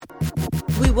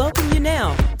We welcome you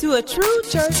now to A True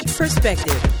Church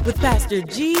Perspective with Pastor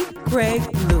G. Craig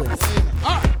Lewis.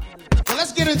 All right. Well,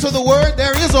 let's get into the word.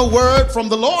 There is a word from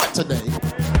the Lord today.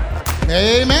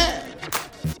 Amen.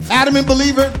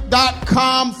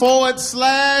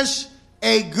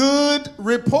 AdamandBeliever.com/a good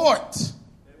report.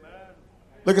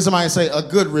 Look at somebody and say, a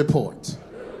good report.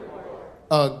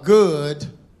 A good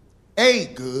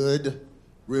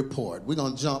report. We're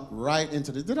going to jump right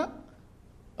into this. Did I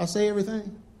say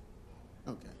everything?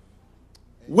 Okay.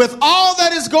 With all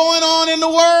that is going on in the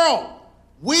world,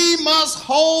 we must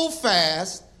hold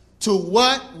fast to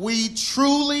what we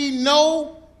truly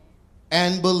know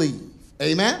and believe.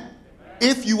 Amen?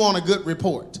 If you want a good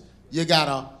report, you got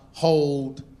to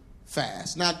hold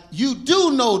fast. Now, you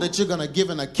do know that you're going to give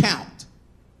an account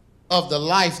of the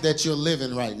life that you're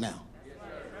living right now.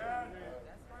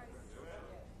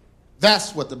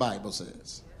 That's what the Bible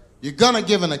says. You're going to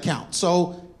give an account.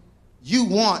 So you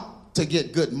want to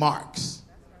get good marks.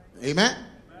 Amen?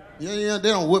 Yeah, they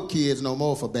don't whoop kids no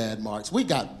more for bad marks. We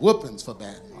got whoopings for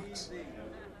bad marks.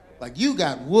 Like you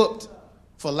got whooped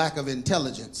for lack of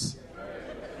intelligence.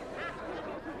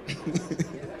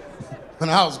 When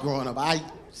I was growing up, I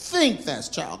think that's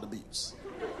child abuse.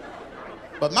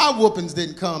 But my whoopings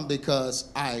didn't come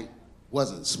because I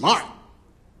wasn't smart.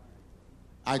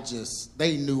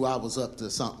 They knew I was up to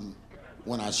something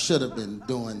when I should have been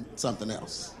doing something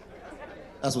else.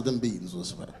 That's what them beatings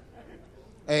was for.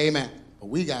 Amen. But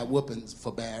we got whoopings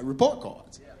for bad report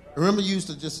cards. Remember you used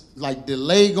to just like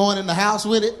delay going in the house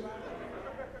with it?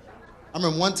 I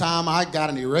remember one time I got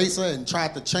an eraser and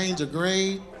tried to change a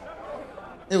grade.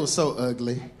 It was so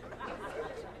ugly.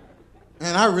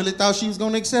 And I really thought she was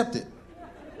going to accept it.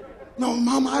 No,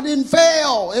 Mama, I didn't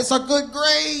fail. It's a good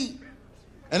grade.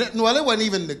 And it wasn't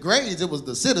even the grades, it was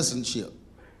the citizenship.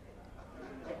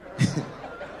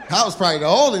 I was probably the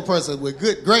only person with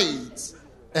good grades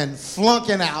and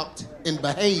flunking out in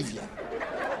behavior.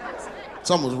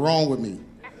 Something was wrong with me.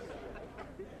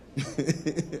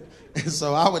 And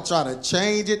so I would try to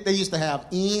change it. They used to have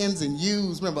N's and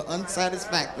U's. Remember,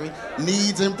 unsatisfactory,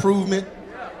 needs improvement,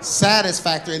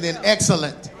 satisfactory, and then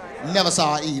excellent. Never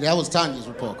saw an E. That was Tanya's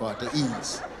report card, the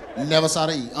E's. Never saw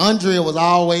the E. Andrea was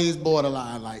always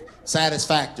borderline, like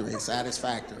satisfactory.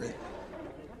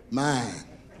 Mine.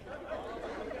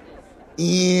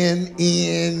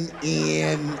 N.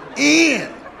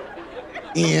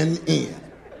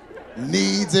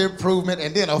 Needs improvement,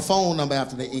 and then a phone number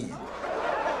after the N.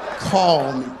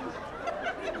 Call me.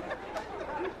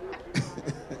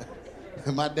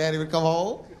 And my daddy would come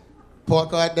home, report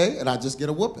card day, and I'd just get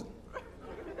a whooping.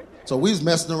 So we was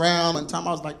messing around, and time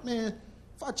I was like, man,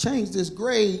 if I change this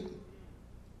grade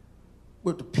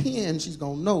with the pen, she's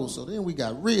going to know. So then we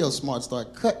got real smart,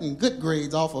 started cutting good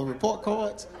grades off of report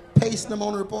cards, pasting them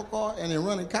on the report card, and then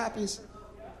running copies.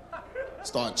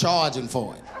 Start charging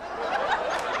for it.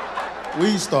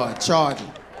 We started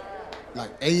charging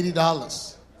like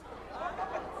 $80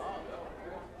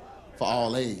 for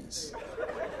all A's.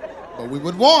 But we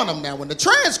would warn them now, when the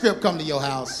transcript come to your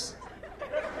house,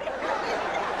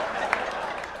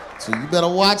 so you better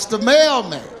watch the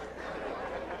mailman.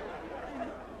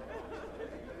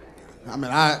 I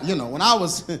mean, when I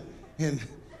was a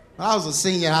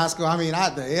senior in high school, the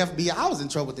FBI, I was in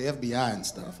trouble with the FBI and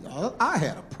stuff. I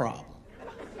had a problem.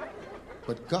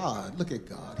 But God, look at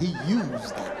God. He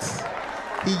used it.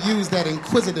 He used that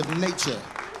inquisitive nature.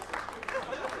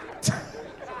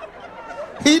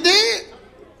 He did.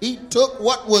 He took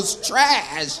what was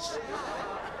trash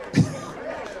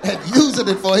and using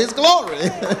it for his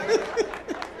glory.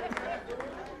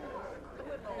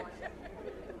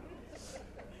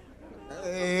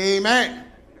 Amen.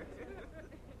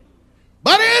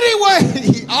 But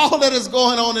anyway, all that is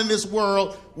going on in this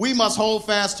world, we must hold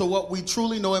fast to what we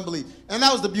truly know and believe. And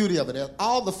that was the beauty of it.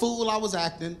 All the fool I was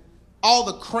acting, all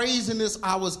the craziness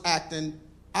I was acting,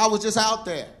 I was just out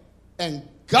there. And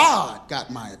God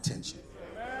got my attention.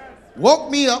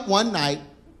 Woke me up one night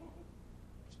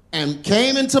and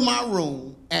came into my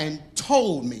room and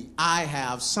told me, I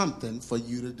have something for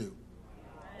you to do.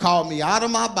 Called me out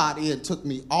of my body and took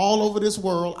me all over this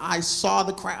world. I saw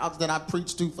the crowds that I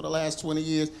preached to for the last 20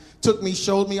 years. Took me,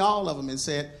 showed me all of them and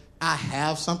said, I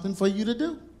have something for you to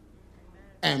do.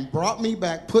 And brought me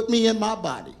back, put me in my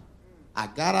body. I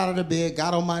got out of the bed,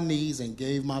 got on my knees, and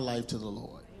gave my life to the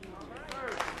Lord.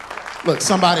 Look,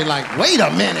 somebody like, wait a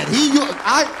minute.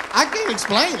 I can't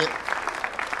explain it.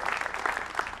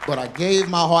 But I gave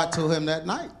my heart to him that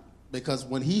night. Because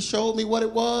when he showed me what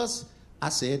it was, I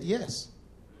said yes.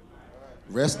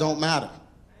 Rest don't matter.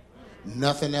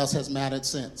 Nothing else has mattered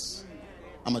since.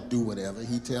 I'm going to do whatever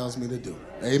he tells me to do.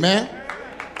 Amen?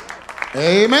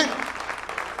 Amen.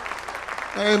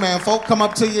 Hey, man, folk come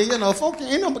up to you, folk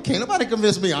can't nobody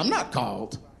convince me I'm not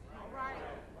called.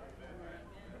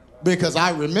 Because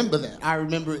I remember that. I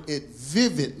remember it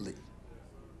vividly.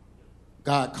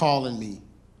 God calling me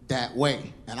that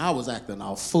way. And I was acting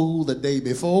a fool the day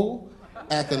before,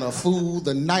 acting a fool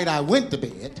the night I went to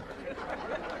bed.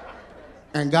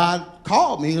 And God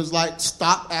called me. He was like,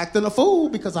 stop acting a fool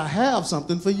because I have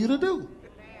something for you to do.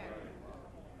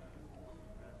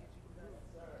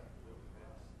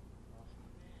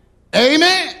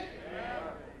 Amen.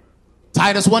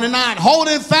 Titus 1:9,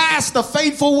 holding fast the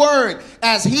faithful word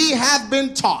as he hath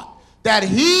been taught, that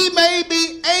he may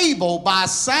be able by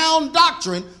sound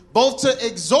doctrine both to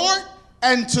exhort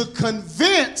and to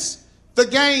convince the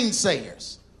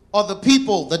gainsayers, or the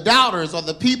people, the doubters, or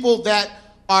the people that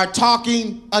are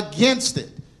talking against it.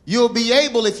 You'll be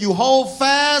able, if you hold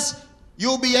fast,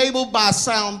 you'll be able by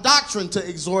sound doctrine to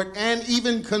exhort and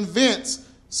even convince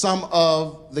some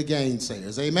of the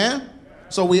gainsayers. Amen?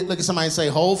 So we look at somebody and say,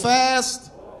 hold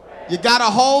fast. You got to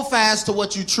hold fast to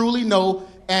what you truly know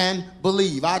and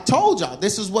believe. I told y'all,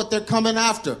 this is what they're coming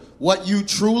after, what you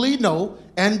truly know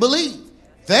and believe.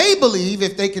 They believe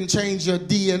if they can change your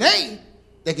DNA,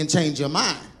 they can change your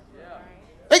mind.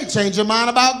 They can change your mind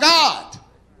about God.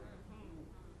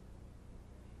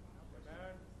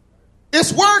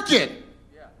 It's working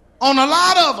on a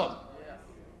lot of them.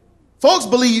 Folks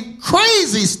believe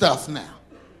crazy stuff now.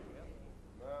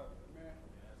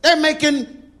 They're making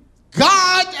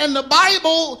God and the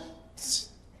Bible,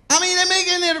 they're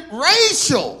making it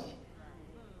racial.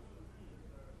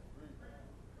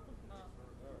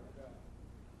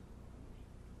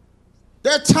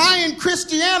 They're tying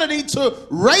Christianity to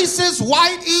racist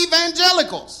white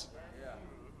evangelicals.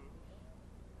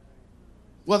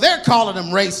 Well, they're calling them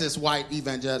racist white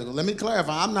evangelicals. Let me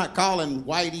clarify. I'm not calling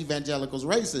white evangelicals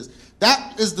racist.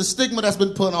 That is the stigma that's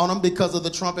been put on them because of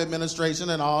the Trump administration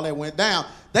and all that went down.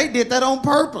 They did that on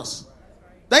purpose.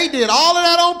 They did all of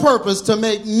that on purpose to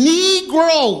make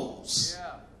Negroes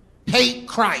hate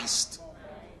Christ.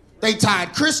 They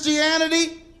tied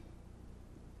Christianity,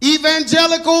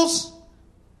 evangelicals,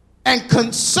 and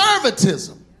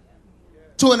conservatism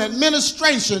to an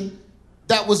administration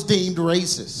that was deemed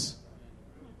racist.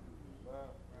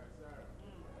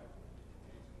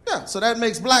 Yeah, so that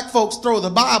makes black folks throw the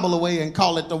Bible away and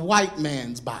call it the white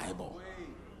man's Bible.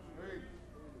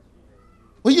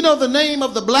 Well, you know the name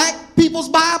of the black people's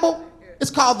Bible?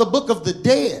 It's called the Book of the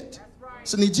Dead.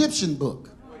 It's an Egyptian book.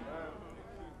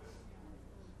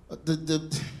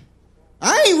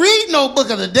 I ain't read no Book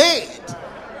of the Dead.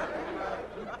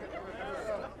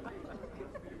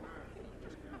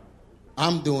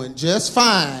 I'm doing just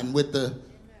fine with the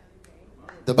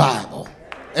Bible.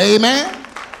 Amen?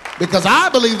 Because I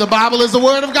believe the Bible is the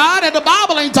Word of God, and the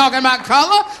Bible ain't talking about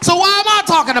color. So why am I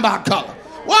talking about color?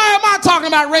 Why am I talking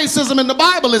about racism and the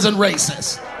Bible isn't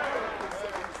racist?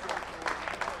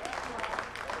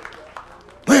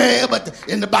 Well, but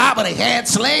in the Bible they had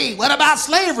slaves. What about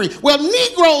slavery? Well,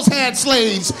 Negroes had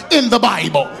slaves in the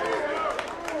Bible.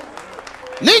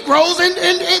 Negroes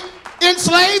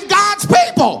enslaved God's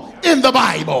people in the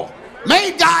Bible.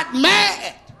 Made God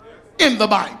mad in the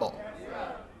Bible.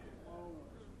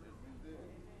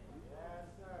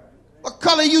 What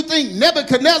color you think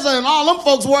Nebuchadnezzar and all them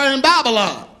folks were in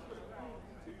Babylon?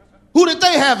 Who did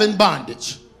they have in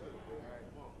bondage?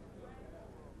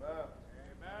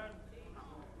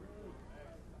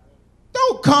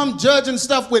 Don't come judging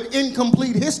stuff with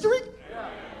incomplete history.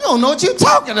 You don't know what you're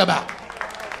talking about.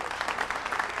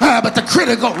 But the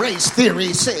critical race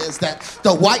theory says that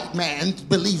the white man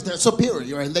believes they're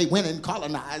superior, and they went and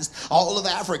colonized all of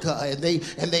Africa, and they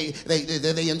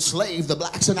enslaved the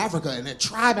blacks in Africa, and then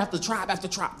tribe after tribe after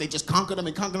tribe, they just conquered them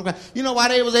and conquered them. You know why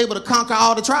they was able to conquer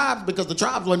all the tribes? Because the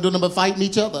tribes weren't doing them but fighting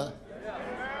each other.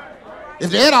 If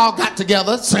they had all got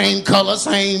together, same color,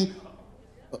 same,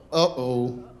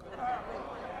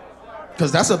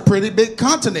 because that's a pretty big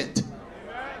continent.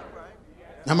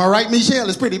 Am I right, Michelle?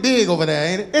 It's pretty big over there,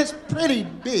 ain't it? It's pretty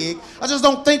big. I just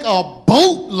don't think a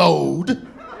boatload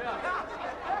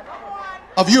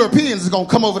of Europeans is going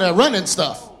to come over there running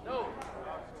stuff.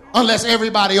 Unless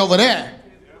everybody over there.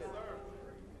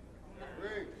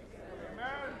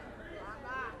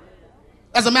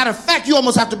 As a matter of fact, you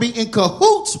almost have to be in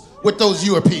cahoots with those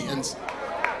Europeans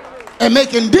and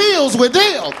making deals with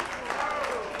them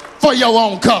for your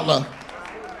own color.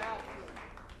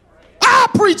 I'll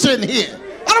preach in here.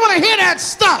 I don't want to hear that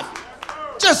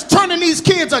stuff. Just turning these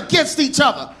kids against each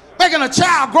other. Making a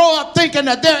child grow up thinking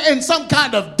that they're in some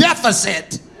kind of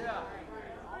deficit.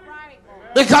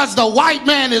 Because the white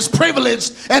man is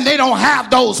privileged and they don't have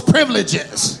those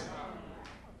privileges.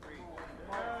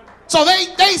 So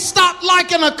they stop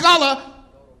liking a color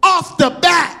off the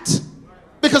bat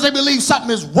because they believe something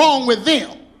is wrong with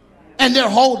them and they're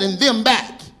holding them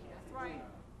back.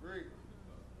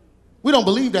 We don't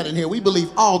believe that in here. We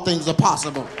believe all things are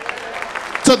possible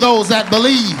to those that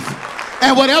believe.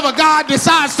 And whatever God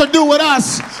decides to do with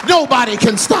us, nobody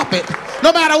can stop it.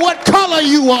 No matter what color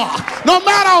you are, no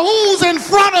matter who's in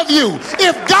front of you,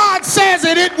 if God says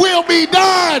it, it will be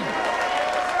done.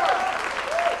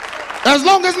 As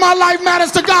long as my life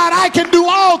matters to God, I can do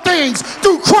all things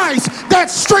through Christ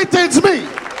that strengthens me.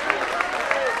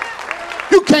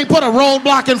 You can't put a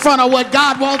roadblock in front of what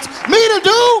God wants me to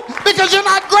do because you're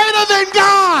not greater than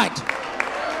God.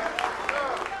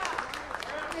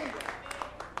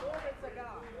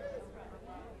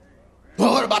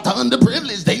 Well, what about the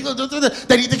underprivileged?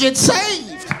 They need to get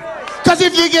saved. Because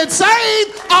if you get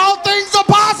saved, all things are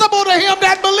possible to him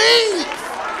that believes.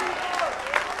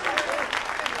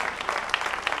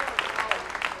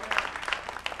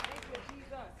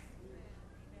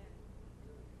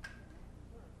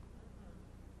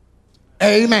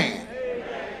 Amen.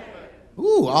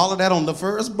 Ooh, all of that on the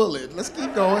first bullet. Let's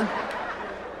keep going.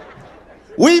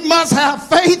 We must have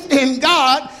faith in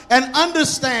God and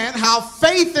understand how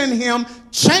faith in him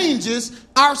changes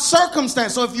our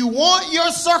circumstance. So if you want your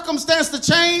circumstance to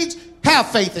change,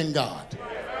 have faith in God.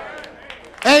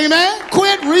 Amen.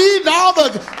 Quit reading all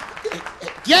the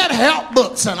get help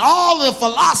books and all the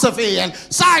philosophy and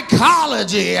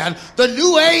psychology and the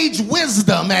new age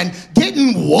wisdom and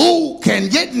getting woke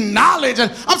and getting knowledge.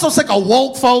 And I'm so sick of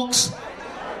woke folks.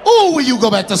 Ooh, will you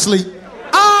go back to sleep?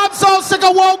 I'm so sick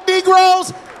of woke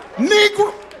Negroes.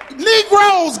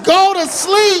 Negroes, go to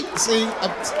sleep. See,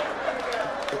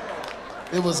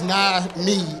 it was not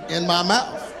me in my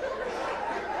mouth.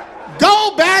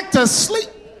 Go back to sleep.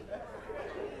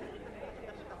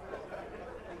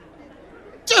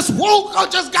 Just woke or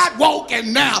just got woke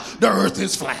and now the earth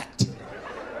is flat.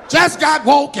 Just got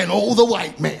woke and oh, the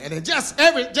white man and just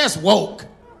woke.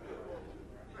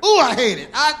 Ooh, I hate it.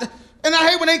 And I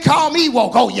hate when they call me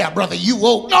woke. Oh yeah, brother, you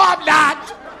woke. No, I'm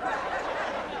not.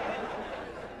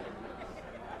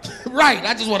 Right,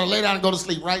 I just want to lay down and go to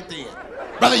sleep right there.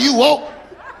 Brother, you woke.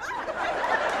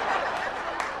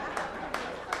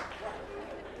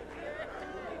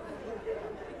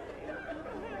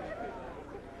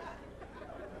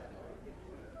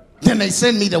 Then they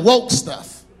send me the woke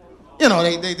stuff. You know,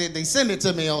 they send it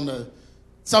to me on the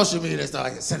social media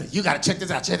stuff. You got to check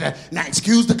this out. Check that. Now,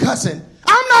 excuse the cussing.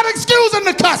 I'm not excusing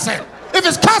the cussing. If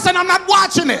it's cussing, I'm not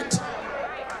watching it.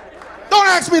 Don't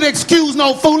ask me to excuse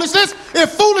no foolishness.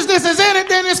 If foolishness is in it,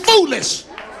 then it's foolish.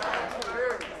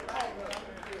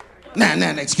 Now,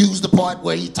 excuse the part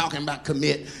where he's talking about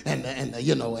commit and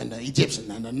the Egyptian.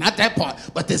 Not that part,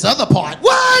 but this other part.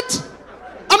 What?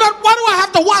 Why do I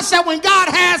have to watch that when God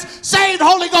has saved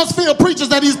Holy Ghost filled preachers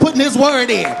that he's putting his word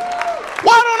in?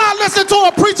 Why don't I listen to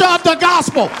a preacher of the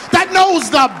gospel that knows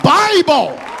the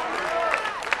Bible?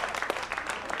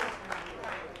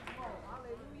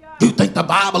 You think the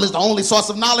Bible is the only source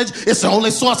of knowledge? It's the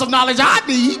only source of knowledge I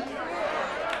need.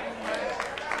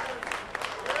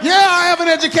 Yeah, I have an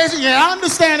education. Yeah, I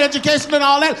understand education and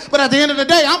all that. But at the end of the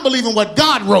day, I'm believing what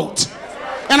God wrote.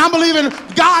 And I'm believing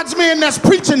God's men that's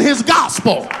preaching his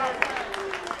gospel.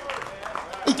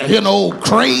 You can hear no old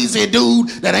crazy dude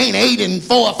that ain't ate in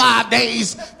 4 or 5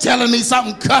 days telling me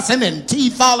something cussing and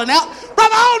teeth falling out.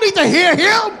 Brother, I don't need to hear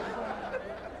him.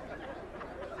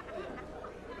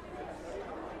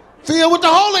 Filled with the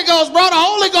Holy Ghost, bro. The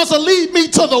Holy Ghost will lead me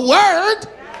to the word.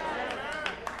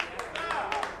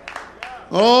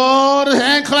 Oh, the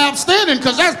hand clap standing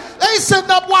because they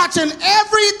sitting up watching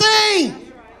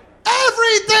everything.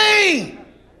 Everything.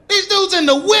 These dudes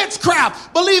into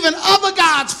witchcraft, believing other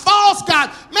gods, false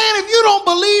gods. Man, if you don't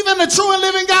believe in the true and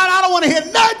living God, I don't want to hear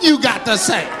nothing you got to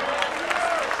say.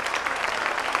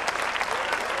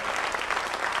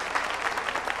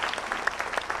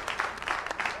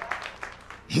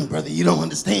 Brother, you don't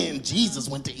understand. Jesus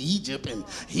went to Egypt and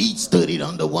he studied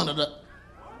under one of the...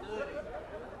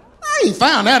 I ain't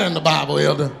found that in the Bible,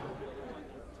 Elder.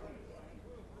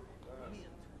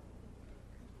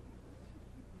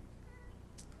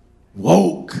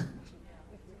 Woke.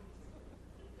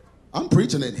 I'm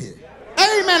preaching it here.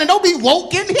 Amen. And don't be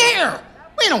woke in here.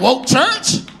 We ain't a woke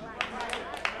church.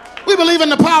 We believe in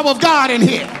the power of God in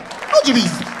here. Don't you be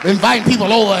inviting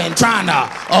people over and trying to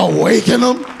awaken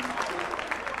them.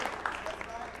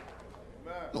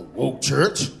 No woke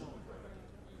church.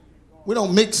 We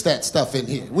don't mix that stuff in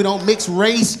here. We don't mix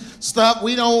race stuff.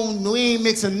 We ain't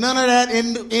mixing none of that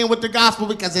in with the gospel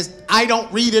because I don't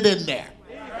read it in there.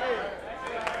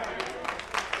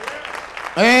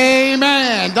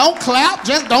 Amen. Don't clap,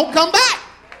 just don't come back.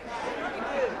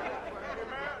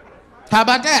 How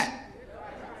about that?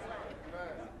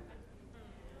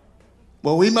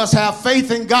 Well, we must have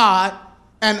faith in God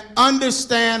and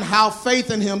understand how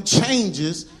faith in him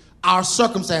changes our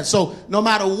circumstance. So no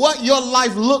matter what your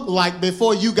life looked like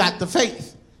before you got the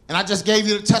faith, and I just gave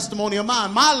you the testimony of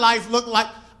mine, my life looked like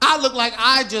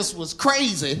I just was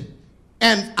crazy,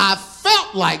 and I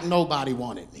felt like nobody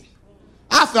wanted me.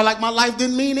 I felt like my life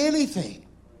didn't mean anything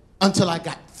until I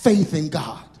got faith in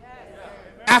God.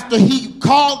 After he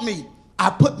called me, I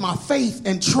put my faith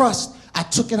and trust, I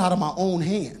took it out of my own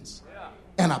hands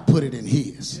and I put it in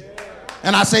his.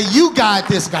 And I say, you guide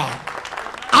this, God.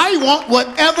 I want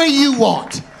whatever you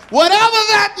want. Whatever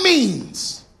that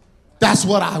means, that's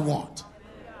what I want.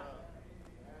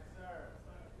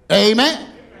 Amen.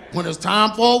 When it's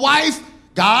time for a wife,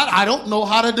 God, I don't know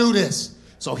how to do this.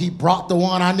 So he brought the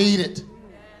one I needed.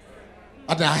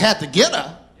 I had to get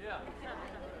her.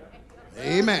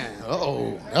 Amen.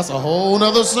 Uh-oh, that's a whole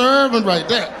nother sermon right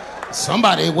there.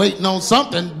 Somebody waiting on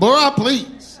something. Boy,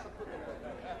 please.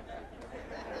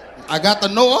 I got the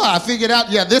Noah. I figured out,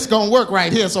 yeah, this gonna work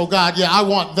right here. So God, yeah, I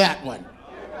want that one.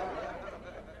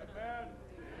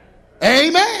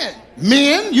 Amen.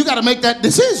 Men, you got to make that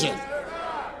decision.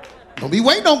 Don't be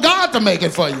waiting on God to make it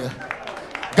for you.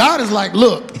 God is like,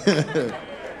 look,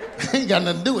 ain't got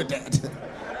nothing to do with that.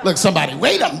 Look, somebody,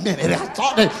 wait a minute. I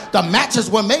thought that the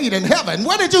matches were made in heaven.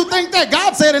 Where did you think that?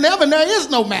 God said in heaven there is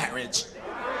no marriage.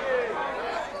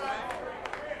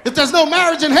 If there's no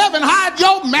marriage in heaven, how'd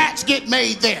your match get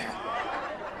made there?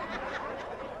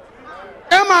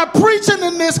 Am I preaching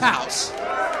in this house?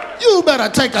 You better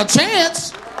take a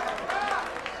chance.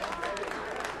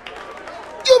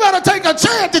 You better take a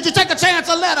chance. Did you take a chance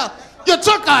or let her? You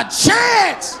took a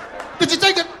chance. Did you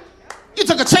take it? You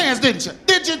took a chance, didn't you?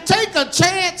 Did you take a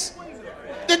chance?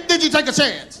 Did you take a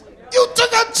chance? You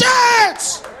took a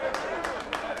chance.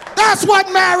 That's what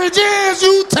marriage is.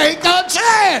 You take a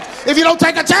chance. If you don't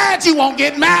take a chance, you won't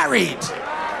get married.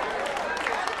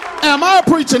 Am I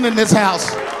preaching in this house?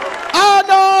 I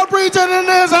know I'm preaching in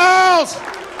this house.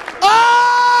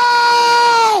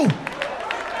 Oh!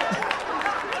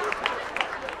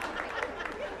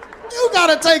 You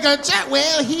gotta take a chance.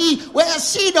 Well,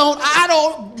 she don't, I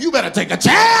don't. You better take a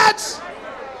chance.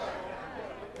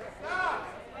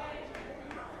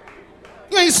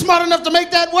 You ain't smart enough to make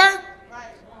that work.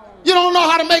 You don't know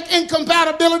how to make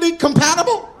incompatibility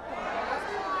compatible.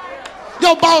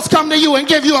 Your boss come to you and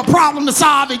give you a problem to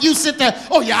solve, and you sit there,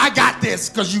 oh yeah, I got this,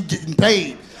 because you getting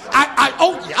paid.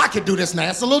 Oh yeah, I can do this now.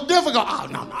 It's a little difficult. Oh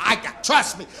no,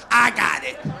 trust me, I got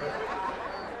it.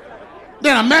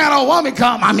 Then a man or woman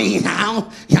come, I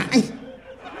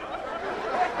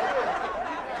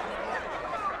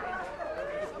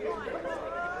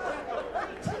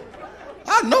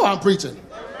know I'm preaching.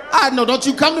 I know, don't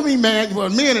you come to me, man.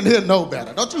 Well, men in here know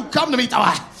better. Don't you come to me,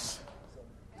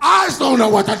 I just don't know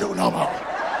what to do no more.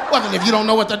 Well, then if you don't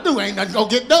know what to do, ain't nothing gonna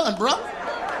get done, bro.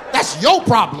 That's your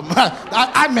problem.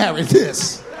 I married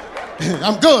this.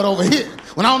 I'm good over here.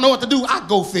 When I don't know what to do, I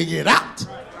go figure it out.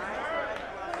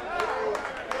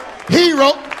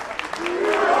 Hero.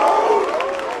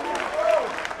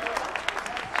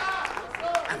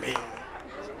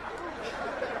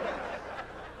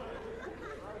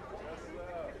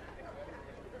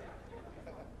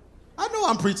 I know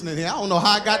I'm preaching in here. I don't know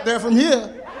how I got there from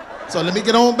here. So let me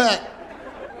get on back.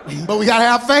 But we got to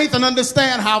have faith and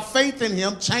understand how faith in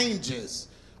him changes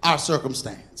our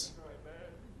circumstance.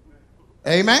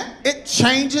 Amen? It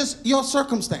changes your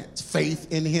circumstance.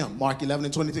 Faith in him. Mark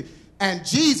 11:23. And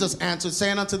Jesus answered,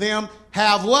 saying unto them,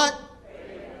 have what?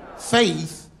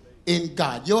 Faith in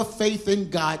God. Your faith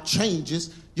in God changes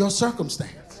your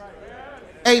circumstance.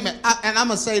 Amen. And I'm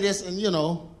going to say this, and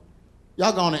y'all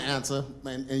going to answer,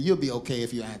 and you'll be okay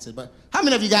if you answer. But how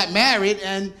many of you got married,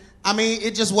 and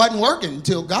it just wasn't working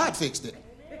until God fixed it?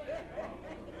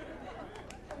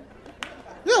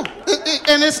 Yeah.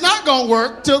 And it's not going to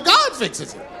work till God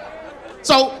fixes it.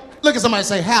 So look at somebody and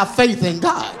say, have faith in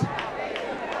God.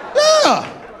 Yeah.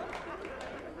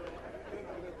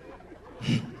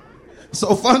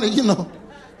 So funny, here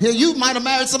you might have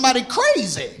married somebody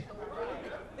crazy,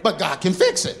 but God can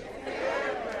fix it.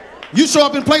 You show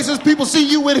up in places, people see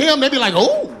you with him, they be like,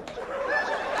 oh,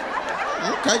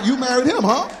 okay, you married him,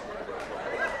 huh?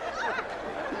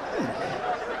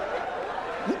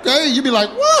 Okay, you be like,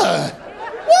 what?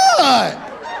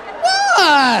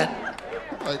 Like,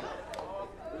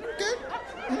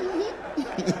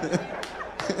 okay.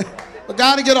 But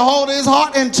God to get a hold of his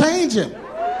heart and change him.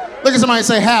 Look at somebody and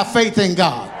say, have faith in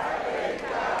God.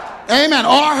 Amen.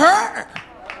 Or her.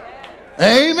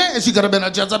 Amen. She could have been a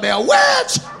Jezebel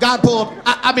witch. God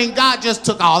God just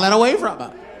took all that away from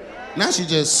her. Now she's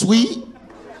just sweet.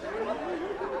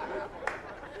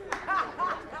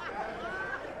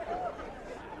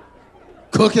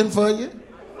 Cooking for you.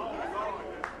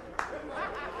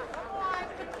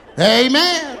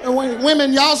 Amen.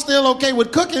 Women, y'all still okay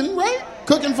with cooking, right?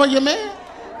 Cooking for your man.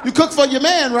 You cook for your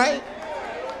man, right?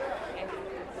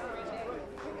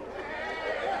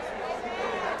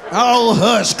 Oh,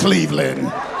 hush, Cleveland.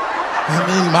 I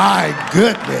mean, my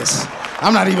goodness.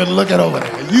 I'm not even looking over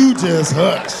there. You just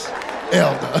hush,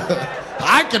 elder.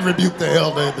 I can rebuke the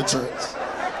elder in the church.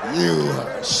 You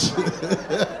hush.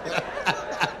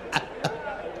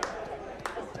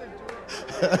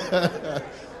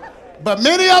 But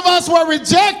many of us were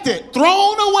rejected,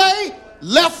 thrown away,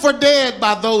 left for dead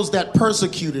by those that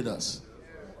persecuted us.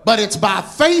 But it's by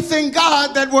faith in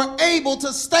God that we're able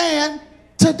to stand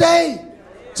today.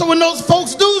 So when those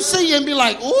folks do see you and be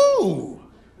like, ooh,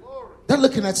 they're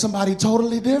looking at somebody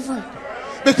totally different.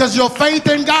 Because your faith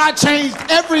in God changed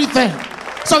everything.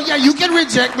 So yeah, you can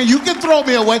reject me, you can throw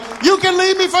me away, you can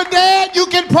leave me for dead, you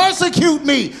can persecute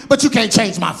me, but you can't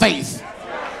change my faith.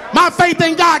 My faith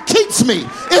in God keeps me.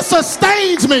 It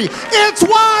sustains me. It's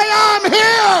why I'm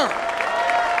here.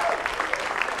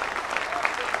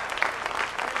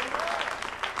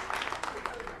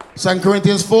 Second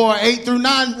Corinthians 4, 8 through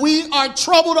 9. We are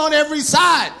troubled on every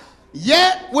side,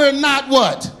 yet we're not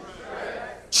what?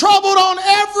 Troubled on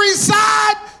every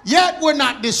side, yet we're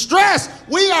not distressed.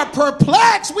 We are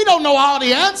perplexed. We don't know all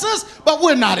the answers, but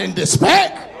we're not in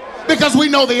despair because we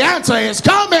know the answer is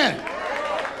coming.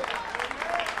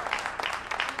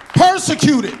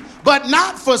 Persecuted, but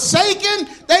not forsaken.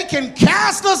 They can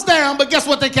cast us down, but guess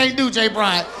what they can't do, Jay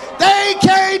Bryant? They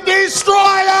can't destroy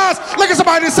us. Look at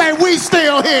somebody and say, we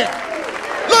still here.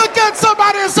 Look at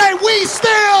somebody and say, we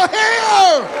still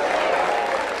here.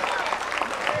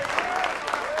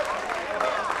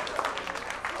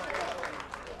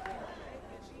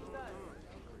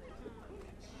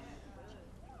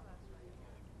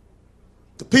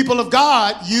 The people of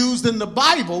God used in the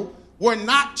Bible were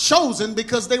not chosen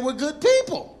because they were good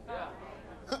people.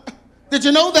 Did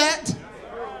you know that?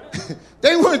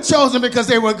 They weren't chosen because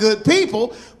they were good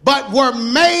people, but were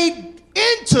made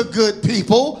into good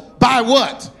people by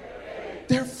what?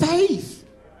 Their faith.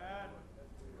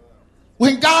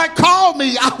 When God called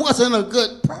me, I wasn't a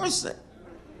good person,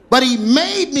 but he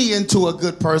made me into a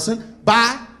good person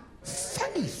by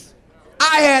faith.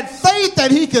 I had faith that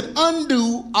he could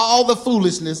undo all the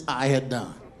foolishness I had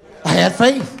done. I had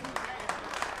faith.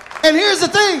 And here's the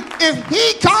thing, if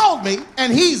he called me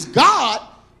and he's God,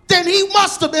 then he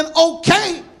must have been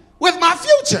okay with my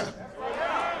future.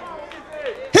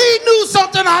 He knew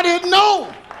something I didn't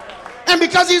know. And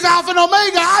because he's Alpha and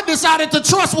Omega, I decided to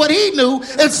trust what he knew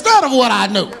instead of what I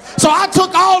knew. So I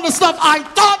took all the stuff I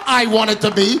thought I wanted to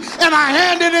be and I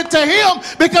handed it to him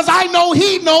because I know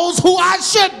he knows who I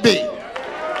should be.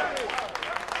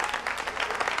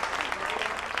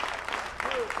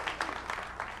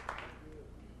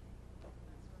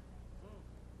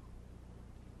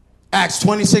 Acts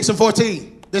 26 and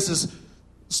 14. This is the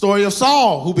story of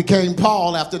Saul, who became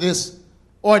Paul after this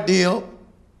ordeal.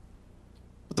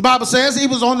 But the Bible says he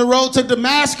was on the road to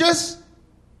Damascus.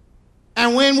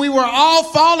 And when we were all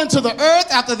fallen to the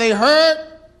earth after they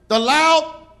heard the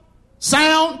loud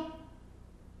sound,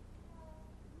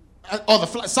 or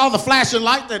saw the flashing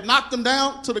light that knocked them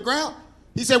down to the ground,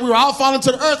 he said we were all fallen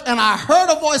to the earth. And I heard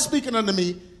a voice speaking unto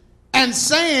me and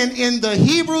saying in the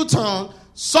Hebrew tongue,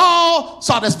 Saul,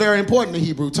 that's very important, the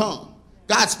Hebrew tongue.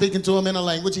 God speaking to him in a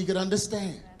language he could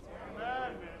understand.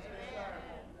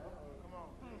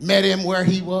 Met him where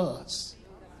he was.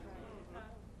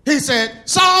 He said,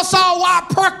 Saul, Saul, why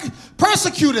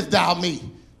persecutest thou me?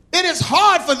 It is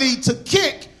hard for thee to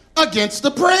kick against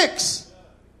the pricks.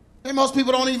 And most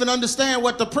people don't even understand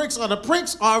what the pricks are. The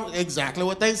pricks are exactly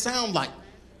what they sound like.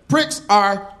 Pricks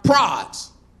are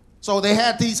prods. So they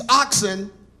had these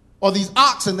oxen,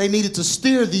 they needed to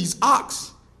steer these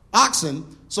oxen,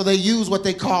 so they used what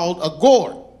they called a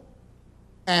gourd.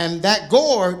 And that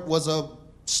gourd was a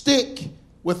stick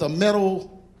with a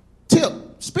metal tip,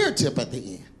 spear tip at the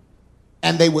end.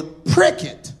 And they would prick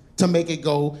it to make it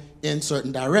go in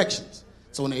certain directions.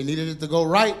 So when they needed it to go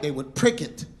right, they would prick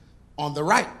it on the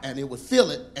right, and it would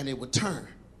feel it, and it would turn.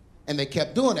 And they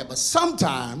kept doing that. But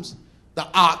sometimes the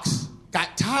ox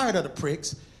got tired of the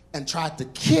pricks and tried to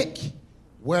kick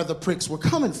where the pricks were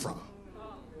coming from.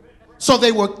 So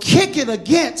they were kicking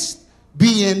against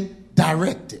being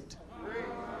directed.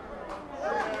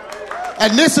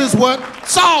 And this is what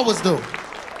Saul was doing.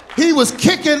 He was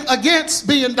kicking against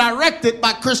being directed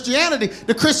by Christianity.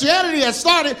 The Christianity had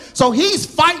started, so he's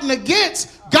fighting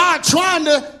against God trying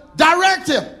to direct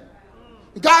him.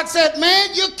 God said, man,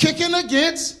 you're kicking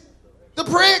against the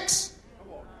pricks.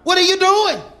 What are you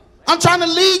doing? I'm trying to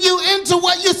lead you into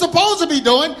what you're supposed to be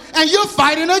doing, and you're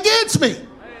fighting against me.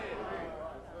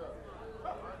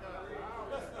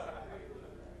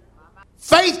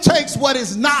 Faith takes what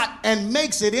is not and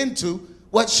makes it into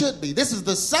what should be. This is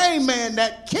the same man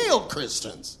that killed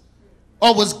Christians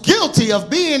or was guilty of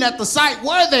being at the site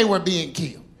where they were being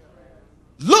killed,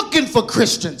 looking for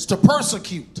Christians to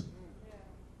persecute.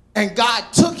 And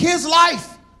God took his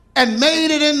life and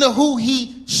made it into who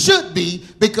he should be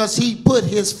because he put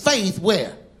his faith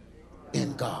where?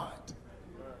 In God.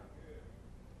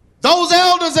 Those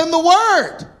elders in the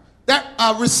word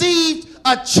that received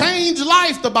a changed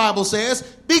life, the Bible says,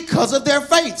 because of their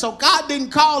faith. So God didn't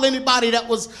call anybody that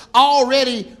was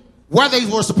already where they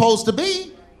were supposed to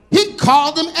be. He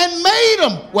called them and made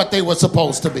them what they were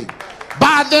supposed to be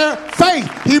by their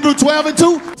faith. Hebrews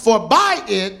 12:2. For by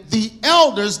it the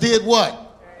elders did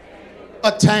what?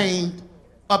 Obtained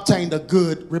a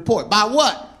good report. By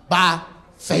what? By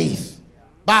faith.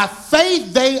 By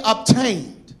faith they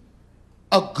obtained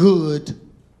a good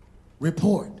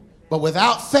report. But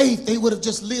without faith, they would have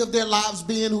just lived their lives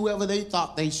being whoever they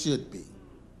thought they should be.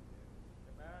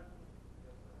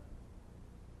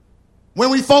 When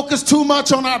we focus too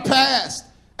much on our past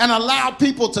and allow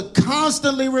people to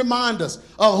constantly remind us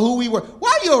of who we were.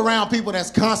 Why are you around people that's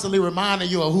constantly reminding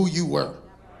you of who you were?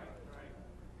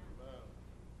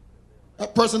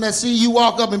 That person that see you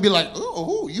walk up and be like,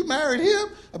 oh, you married him?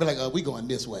 I'll be like, we going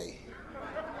this way.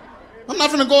 I'm not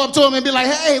going to go up to him and be like,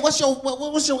 hey, what's your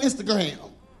Instagram?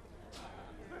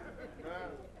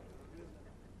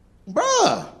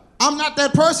 Bruh, I'm not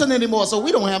that person anymore, so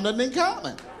we don't have nothing in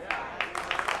common.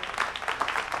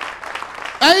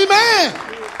 Amen.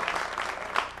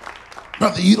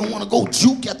 Brother, you don't want to go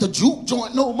juke at the juke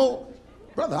joint no more.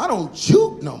 Brother, I don't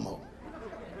juke no more.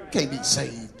 Can't be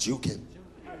saved juking.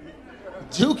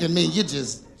 Juking means you're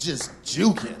just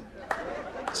juking.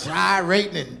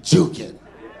 Gyrating and juking.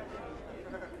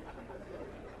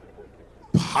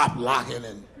 Pop locking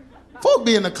and folk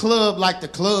be in the club like the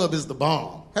club is the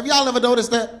bomb. Have y'all ever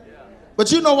noticed that? But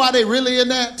you know why they really in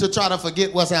that? To try to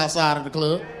forget what's outside of the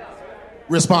club.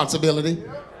 Responsibility.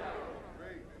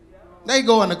 They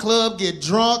go in the club, get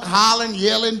drunk, hollering,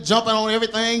 yelling, jumping on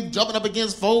everything, jumping up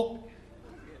against folk,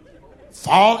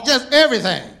 fall, just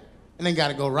everything. And then got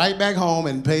to go right back home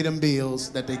and pay them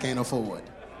bills that they can't afford.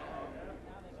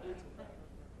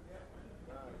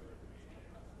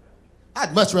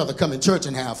 I'd much rather come in church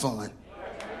and have fun.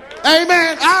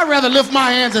 Amen. I'd rather lift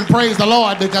my hands and praise the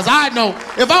Lord because I know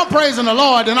if I'm praising the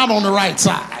Lord, then I'm on the right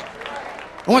side.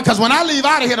 Because when I leave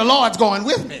out of here, the Lord's going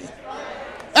with me.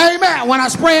 Amen. When I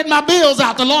spread my bills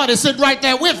out, the Lord is sitting right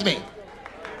there with me.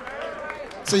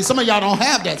 See, some of y'all don't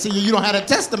have that. See, you don't have a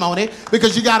testimony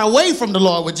because you got away from the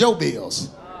Lord with your bills.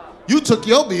 You took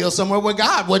your bills somewhere where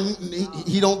God wouldn't,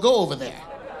 he don't go over there.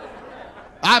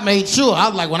 I made sure. I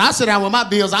was like, when I sit down with my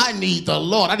bills, I need the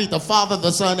Lord. I need the Father,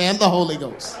 the Son, and the Holy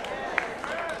Ghost.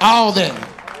 All them.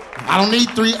 I don't need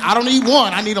three. I don't need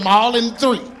one. I need them all in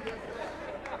three.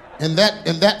 In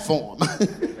that form.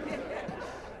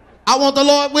 I want the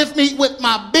Lord with me with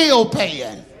my bill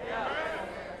paying.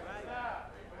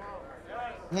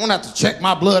 I won't have to check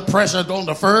my blood pressure on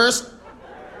the first.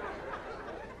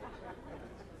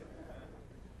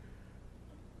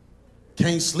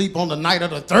 Can't sleep on the night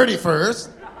of the 31st.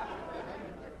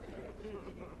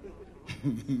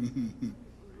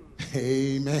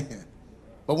 Amen.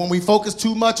 But when we focus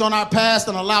too much on our past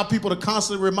and allow people to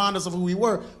constantly remind us of who we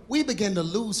were, we begin to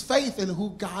lose faith in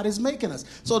who God is making us.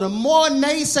 So the more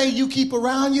naysay you keep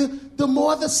around you, the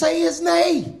more the say is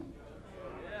nay.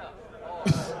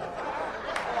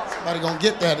 Somebody gonna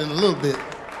get that in a little bit.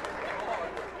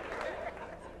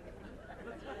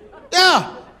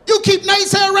 Yeah, you keep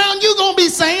naysay around, you gonna be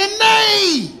saying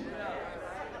nay.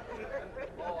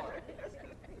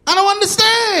 I don't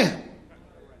understand.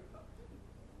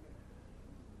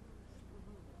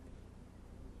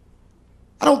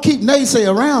 I don't keep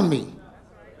naysay around me.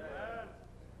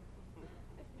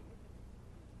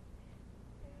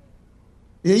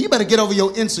 Yeah, you better get over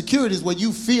your insecurities where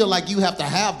you feel like you have to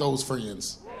have those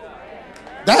friends.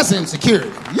 That's insecurity.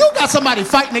 You got somebody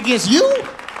fighting against you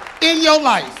in your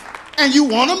life, and you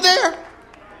want them there?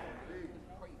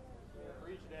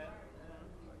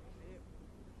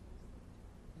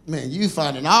 Man, you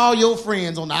finding all your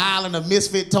friends on the island of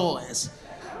misfit toys.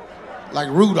 Like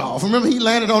Rudolph. Remember he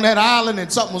landed on that island and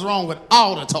something was wrong with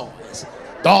all the toys.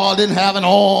 Doll didn't have an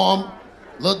arm.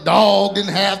 Little dog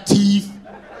didn't have teeth.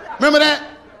 Remember that?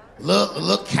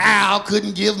 Little cow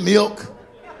couldn't give milk.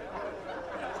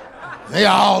 They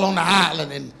all on the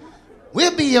island, and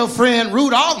we'll be your friend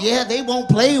Rudolph. Yeah, they won't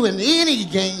play with any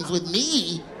games with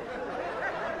me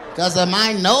because of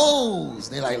my nose.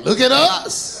 They're like, look at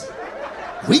us.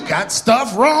 We got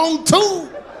stuff wrong too.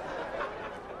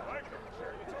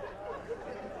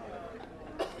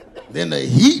 Then the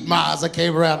heat miser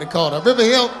came around the corner. Remember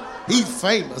him? He's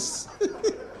famous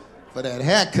for that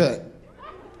haircut.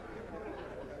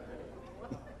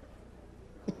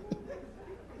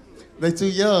 They too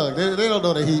young. They don't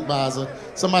know the heat miser.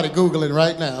 Somebody Googling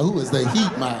right now. Who is the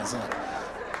heat miser?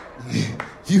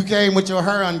 If you came with your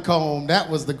hair uncombed, that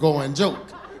was the going joke.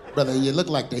 Brother, you look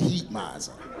like the heat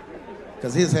miser.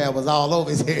 Because his hair was all over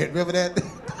his head. Remember that?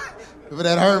 Remember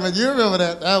that, Herman? You remember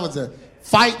that? That was a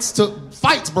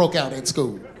fights broke out at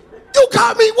school. You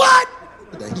call me what?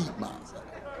 The heat miser.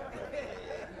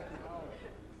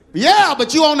 Yeah,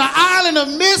 but you on the island of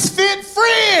misfit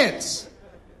friends.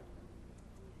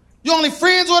 You only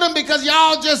friends with them because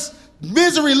y'all just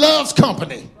misery loves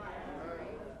company.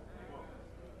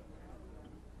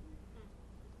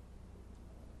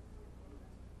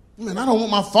 Man, I don't want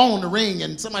my phone to ring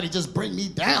and somebody just bring me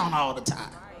down all the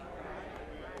time.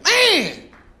 Man,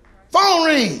 phone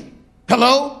ring.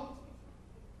 Hello?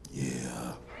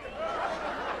 Yeah.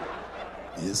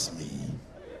 It's me.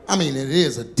 I mean, it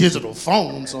is a digital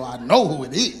phone, so I know who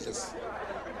it is.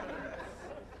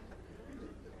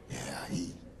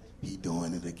 He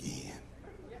doing it again.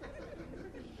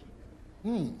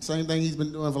 Same thing he's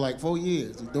been doing for like 4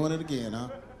 years. He's doing it again, huh?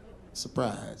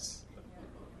 Surprise.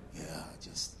 Yeah, I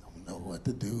just don't know what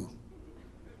to do.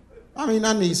 I mean,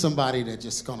 I need somebody that's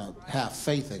just gonna have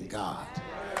faith in God.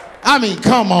 I mean,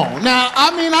 come on. Now,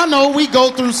 I mean, I know we go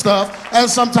through stuff, and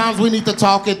sometimes we need to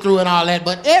talk it through and all that,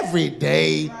 but every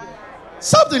day,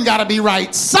 something gotta be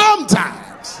right sometimes.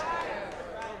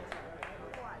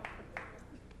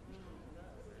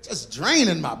 Just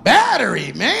draining my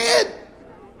battery, man.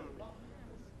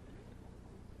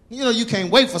 You know, you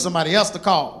can't wait for somebody else to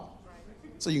call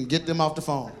so you can get them off the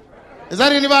phone. Is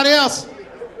that anybody else?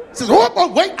 Says,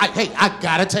 wait, I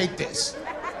gotta take this.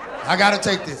 I gotta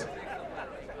take this.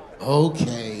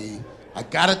 Okay, I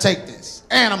gotta take this.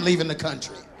 And I'm leaving the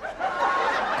country.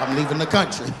 I'm leaving the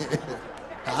country.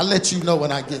 I'll let you know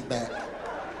when I get back.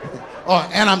 Oh,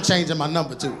 and I'm changing my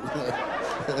number too.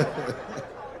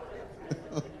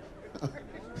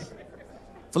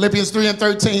 Philippians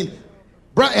 3:13.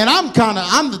 Bro, and I'm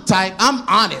the type, I'm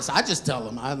honest. I just tell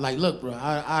them, I'm like, look, bro,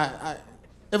 I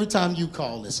every time you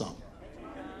call, it's something.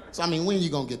 So, I mean, when you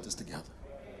gonna get this together?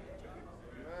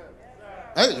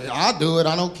 Hey, I'll do it,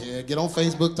 I don't care. Get on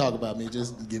Facebook, talk about me,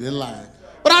 just get in line.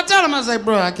 But I tell them, I say,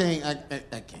 bro, I can't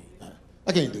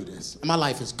do this. My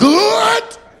life is good.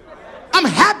 I'm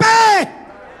happy.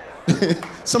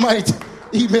 Somebody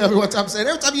emailed me one time saying,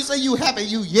 every time you say you happy,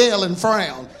 you yell and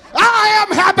frown. I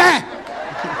am happy.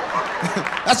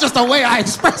 That's just the way I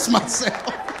express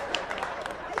myself.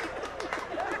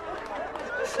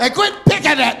 And quit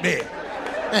picking at me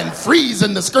and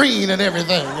freezing the screen and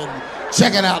everything and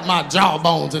checking out my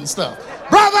jawbones and stuff.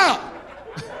 Brother,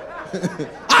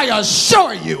 I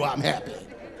assure you I'm happy.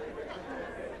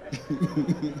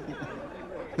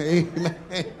 Amen.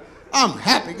 I'm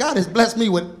happy. God has blessed me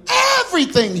with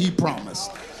everything he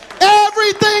promised.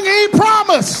 Everything he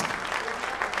promised.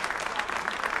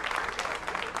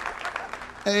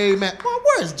 Amen. Well,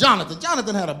 where's Jonathan?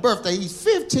 Jonathan had a birthday. He's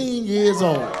 15 years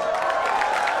old.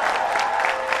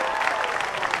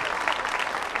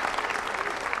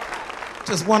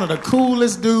 Just one of the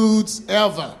coolest dudes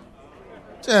ever.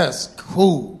 Just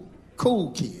cool. Cool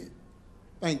kid.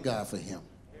 Thank God for him.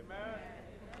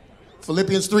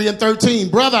 Philippians 3:13.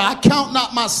 Brother, I count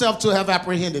not myself to have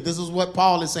apprehended. This is what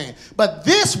Paul is saying. But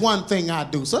this one thing I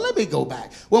do. So let me go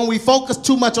back. When we focus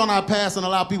too much on our past and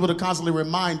allow people to constantly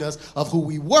remind us of who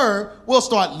we were, we'll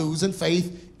start losing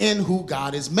faith in who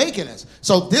God is making us.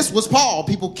 So this was Paul.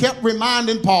 People kept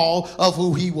reminding Paul of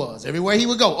who he was. Everywhere he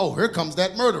would go, oh, here comes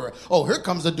that murderer. Oh, here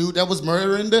comes the dude that was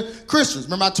murdering the Christians.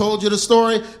 Remember I told you the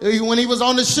story when he was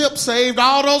on the ship, saved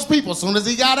all those people. As soon as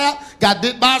he got out, got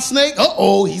bit by a snake.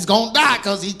 Uh-oh, he's going to die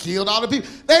because he killed all the people.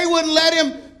 They wouldn't let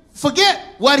him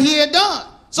forget what he had done.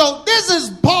 So this is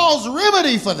Paul's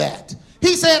remedy for that.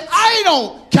 He said, I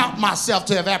don't count myself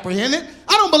to have apprehended.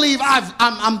 I don't believe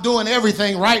I'm doing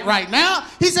everything right now.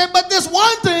 He said, but this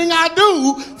one thing I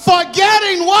do,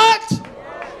 forgetting what?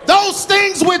 Those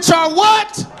things which are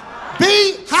what?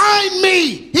 Behind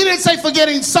me. He didn't say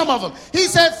forgetting some of them. He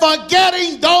said,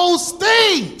 forgetting those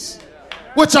things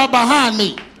which are behind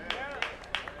me.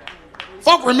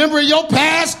 Folk, remember your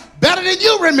past, better than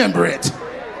you remember it.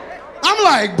 I'm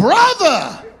like,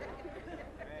 brother.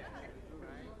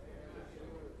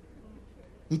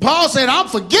 And Paul said, I'm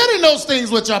forgetting those things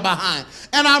which are behind,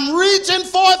 and I'm reaching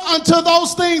forth unto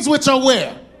those things which are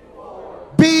where?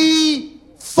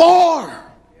 Before.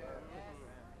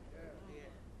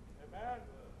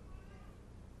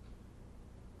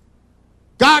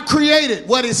 God created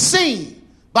what is seen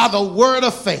by the word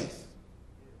of faith.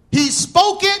 He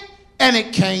spoke it and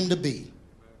it came to be.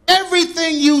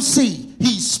 Everything you see,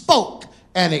 he spoke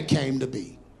and it came to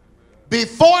be.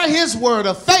 Before his word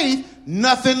of faith,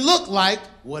 nothing looked like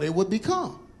what it would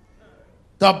become.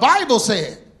 The Bible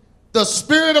said, the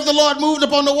Spirit of the Lord moved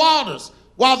upon the waters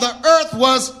while the earth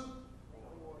was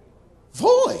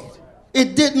void.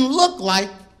 It didn't look like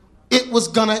it was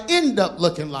going to end up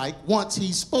looking like once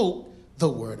he spoke the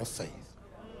word of faith.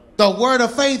 The word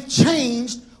of faith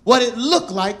changed what it looked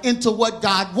like into what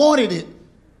God wanted it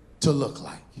to look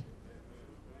like.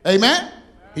 Amen?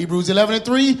 Hebrews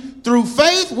 11:3, through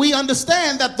faith we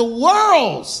understand that the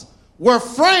worlds were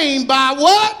framed by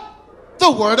what?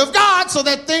 The word of God, so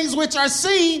that things which are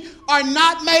seen are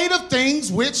not made of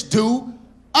things which do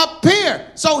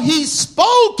appear. So he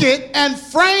spoke it and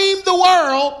framed the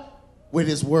world with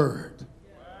his word.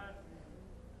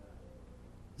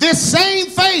 This same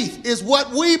faith is what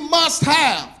we must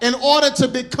have in order to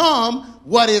become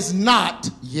what is not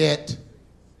yet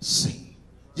seen.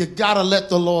 You got to let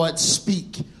the Lord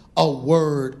speak a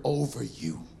word over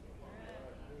you.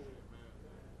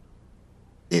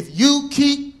 If you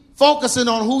keep focusing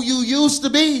on who you used to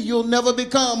be, you'll never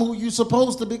become who you're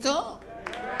supposed to become.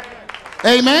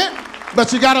 Amen?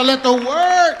 But you got to let the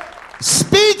word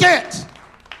speak it,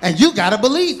 and you got to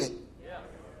believe it.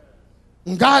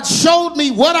 When God showed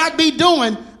me what I'd be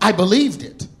doing, I believed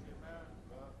it.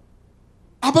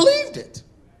 I believed it.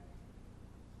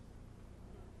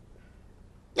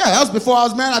 Yeah, that was before I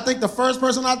was married. I think the first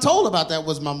person I told about that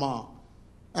was my mom.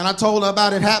 And I told her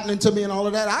about it happening to me and all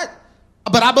of that.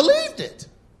 But I believed it.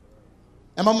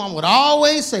 And my mom would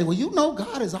always say, well, you know,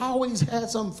 God has always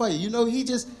had something for you. You know, you're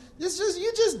just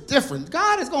different.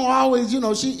 God is going to always,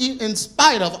 she, in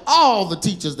spite of all the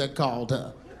teachers that called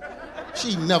her,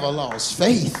 she never lost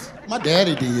faith. My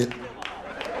daddy did.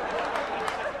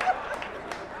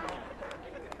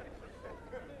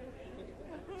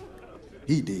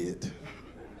 He did.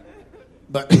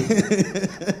 But,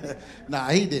 nah,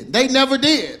 he didn't. They never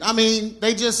did. I mean,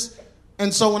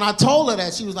 and so when I told her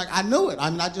that, she was like, I knew it.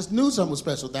 I just knew something was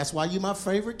special. That's why you're my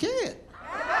favorite kid.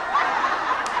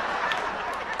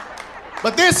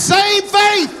 But this same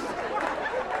faith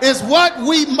is what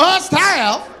we must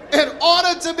have in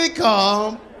order to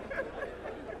become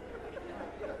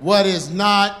what is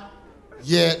not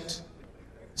yet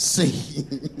seen.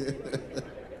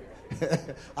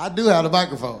 I do have the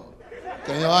microphone.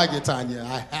 Can't argue, Tanya.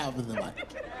 I have the mic.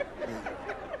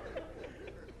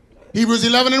 Hebrews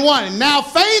 11:1. Now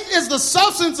faith is the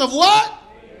substance of what?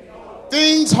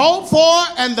 Things hoped for,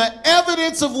 and the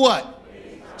evidence of what?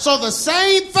 So the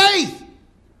same faith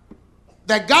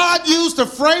that God used to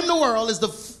frame the world is the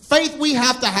faith we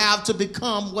have to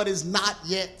become what is not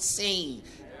yet seen.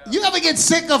 You ever get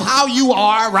sick of how you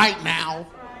are right now?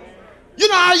 You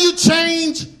know how you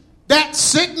change that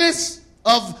sickness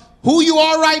of who you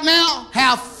are right now?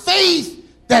 Have faith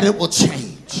that it will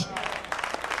change.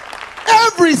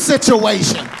 Every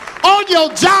situation. On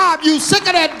your job, you sick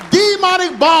of that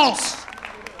demonic boss.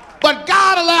 But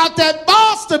God allowed that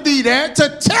boss to be there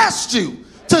to test you,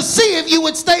 to see if you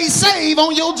would stay saved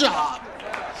on your job.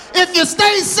 If you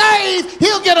stay saved,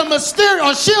 she'll get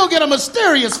a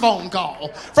mysterious phone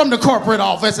call from the corporate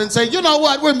office and say, you know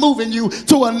what, we're moving you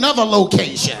to another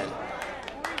location.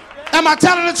 Am I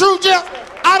telling the truth, Jeff?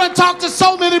 I done talked to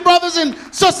so many brothers and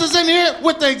sisters in here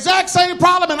with the exact same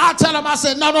problem, and I tell them, I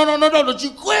said, no, don't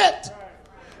you quit.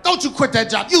 Don't you quit that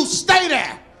job. You stay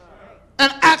there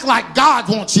and act like God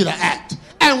wants you to act,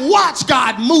 and watch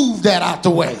God move that out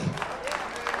the way.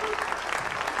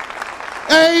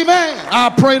 Amen.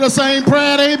 I pray the same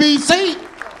prayer at ABC.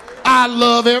 I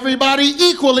love everybody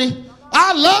equally.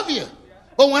 I love you.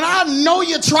 But when I know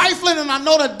you're trifling and I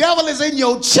know the devil is in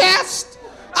your chest,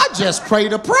 I just pray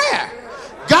the prayer.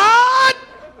 God,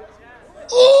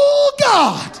 oh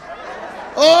God,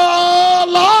 oh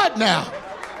Lord, now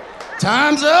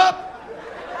time's up.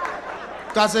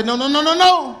 God said, no.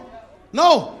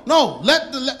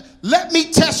 Let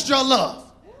me test your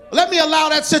love. Let me allow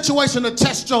that situation to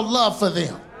test your love for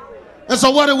them. And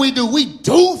so what do? We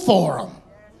do for them.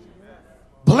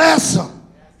 Bless them.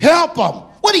 Help them.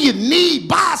 What do you need?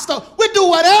 Buy stuff. We do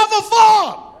whatever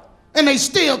for them. And they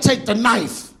still take the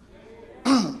knife.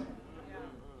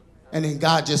 And then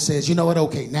God just says, you know what?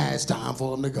 Okay, now it's time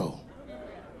for them to go.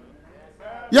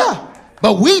 Yeah,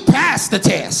 but we passed the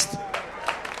test.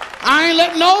 I ain't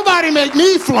letting nobody make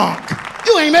me flunk.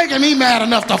 You ain't making me mad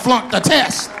enough to flunk the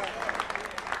test.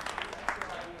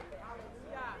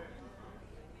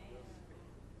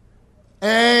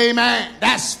 Amen.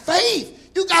 That's faith.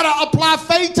 You got to apply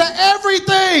faith to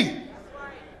everything.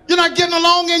 You're not getting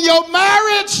along in your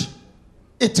marriage.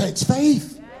 It takes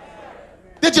faith.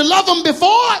 Did you love them before?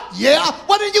 Yeah.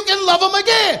 Well, then you can love them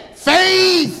again.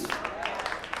 Faith.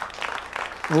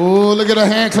 Oh, look at the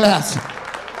hand claps.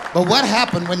 But what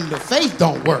happened when the faith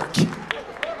don't work?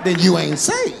 Then you ain't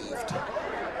saved.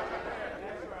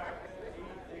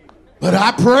 But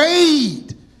I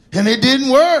prayed and it didn't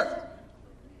work.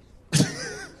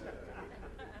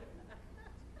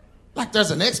 Like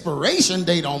there's an expiration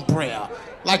date on prayer.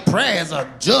 Like prayer is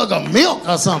a jug of milk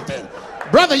or something.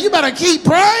 Brother, you better keep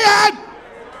praying.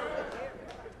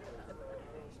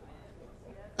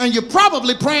 And you're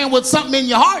probably praying with something in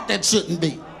your heart that shouldn't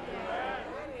be.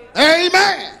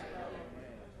 Amen.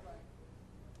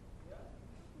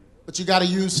 But you got to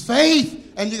use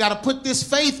faith, and you got to put this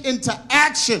faith into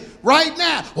action right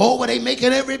now. Oh, well, they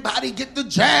making everybody get the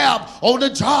jab on the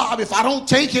job. If I don't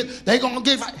take it, they're going to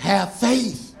get... Have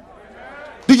faith.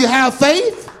 Do you have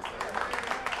faith?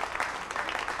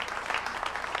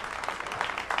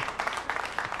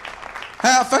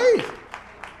 Have faith.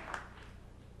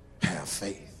 Have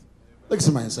faith. Look at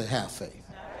somebody and say, have faith.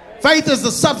 Faith is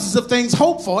the substance of things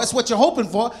hoped for. That's what you're hoping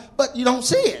for, but you don't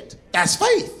see it. That's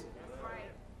faith.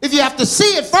 If you have to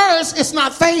see it first, it's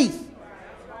not faith.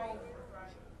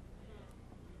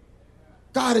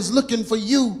 God is looking for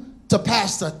you to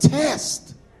pass a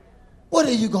test. What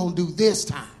are you going to do this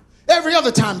time? Every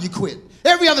other time you quit.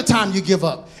 Every other time you give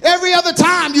up. Every other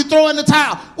time you throw in the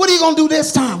towel. What are you going to do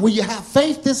this time? Will you have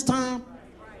faith this time?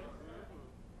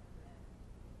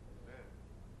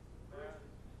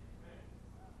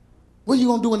 What are you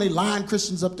going to do when they line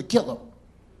Christians up to kill them?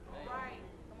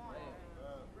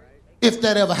 If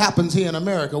that ever happens here in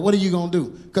America, what are you going to do?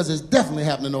 Because it's definitely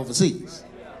happening overseas.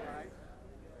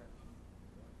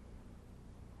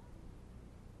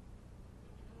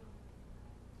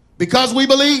 Because we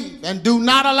believe and do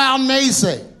not allow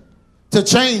naysay to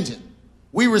change it,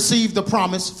 we receive the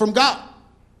promise from God.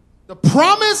 The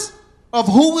promise of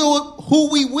who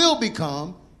we will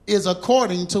become is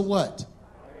according to what?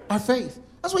 Our faith.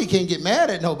 That's why you can't get mad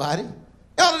at nobody.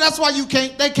 Elder, that's why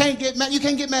they can't get mad. You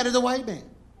can't get mad at the white man.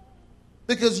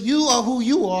 Because you are who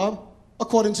you are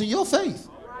according to your faith.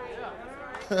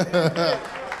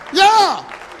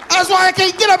 Yeah. That's why I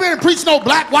can't get up here and preach no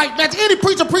black-white match. Any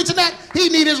preacher preaching that, he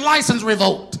need his license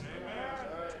revoked.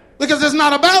 Because it's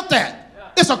not about that.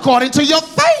 It's according to your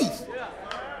faith.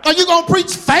 Are you going to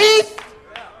preach faith?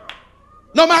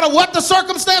 No matter what the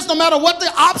circumstance, no matter what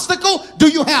the obstacle, do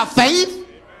you have faith?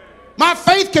 My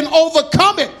faith can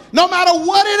overcome it no matter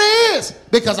what it is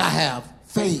because I have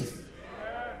faith.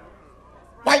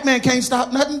 White man can't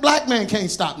stop nothing. Black man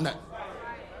can't stop nothing.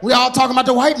 We all talking about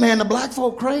the white man. The black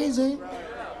folk crazy.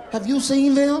 Have you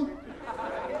seen them?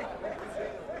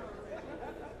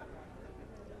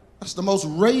 That's the most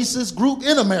racist group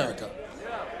in America.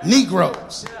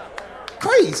 Negroes.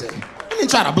 Crazy. You ain't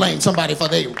try to blame somebody for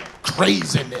their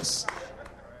craziness.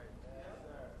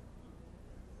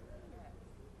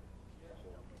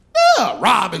 Yeah,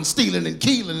 robbing, stealing, and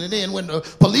killing, and then when the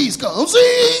police come,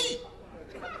 see?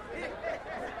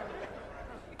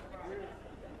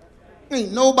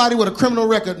 Ain't nobody with a criminal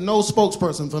record, no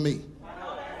spokesperson for me.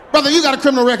 Brother, you got a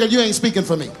criminal record, you ain't speaking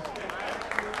for me.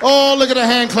 Oh, look at the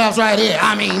hand claps right here.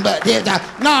 I mean, but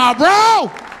nah, bro.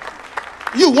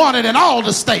 You wanted in all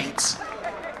the states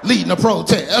leading a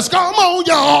protest. Come on,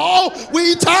 y'all.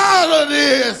 We tired of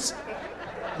this.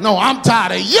 No, I'm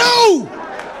tired of you.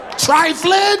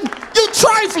 Trifling. You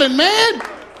trifling, man.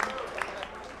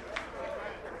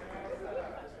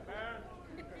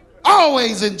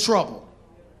 Always in trouble.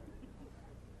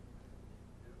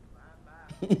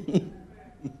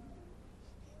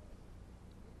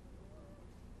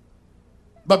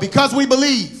 But because we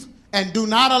believe and do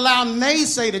not allow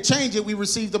naysay to change it, we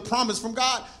receive the promise from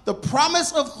God. The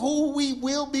promise of who we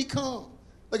will become.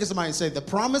 Look at somebody and say, the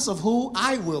promise of who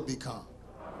I will become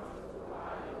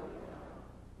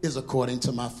is according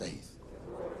to my faith.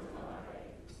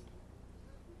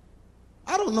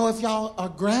 I don't know if y'all are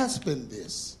grasping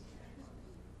this.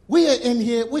 We are in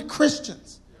here, we're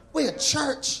Christians. We're a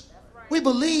church. We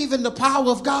believe in the power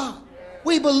of God.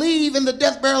 We believe in the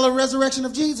death, burial, and resurrection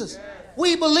of Jesus.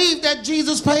 We believe that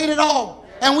Jesus paid it all.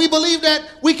 And we believe that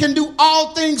we can do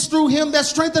all things through him that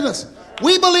strengthens us.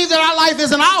 We believe that our life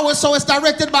isn't ours, so it's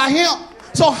directed by him.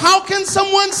 So how can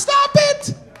someone stop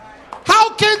it?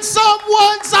 How can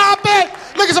someone stop it?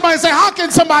 Look at somebody and say, how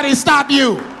can somebody stop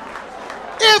you?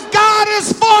 If God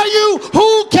is for you,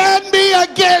 who can be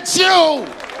against you?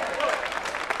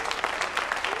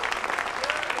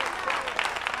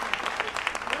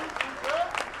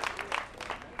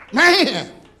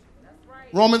 Man.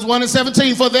 Romans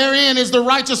 1:17, for therein is the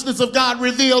righteousness of God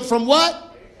revealed from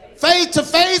what? Faith to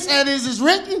faith, and it is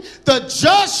written, the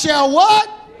just shall what?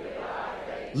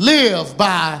 Live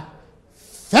by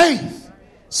faith.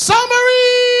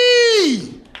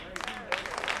 Summary.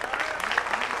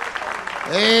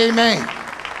 Amen.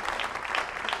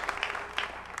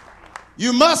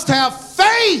 You must have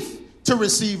faith to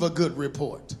receive a good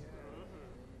report.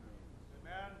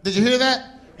 Did you hear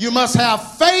that? You must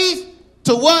have faith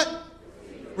to what?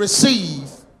 Receive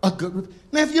a good report.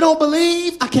 Now, if you don't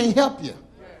believe, I can't help you.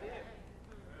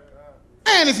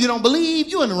 And if you don't believe,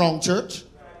 you're in the wrong church.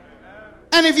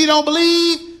 And if you don't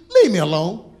believe, leave me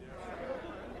alone.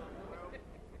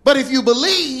 But if you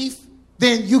believe,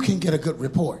 then you can get a good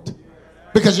report.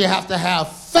 Because you have to have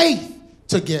faith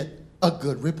to get a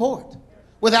good report.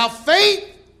 Without faith,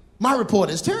 my report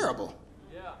is terrible.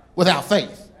 Without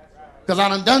faith. Because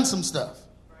I done some stuff.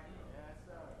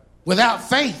 Without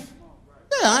faith.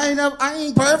 Yeah, I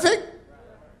ain't perfect.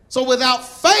 So without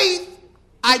faith,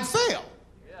 I'd fail.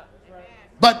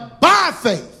 But by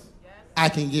faith, I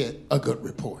can get a good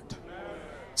report.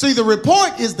 See, the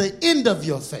report is the end of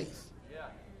your faith.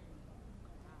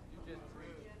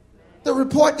 The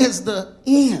report is the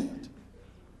end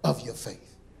of your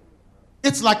faith.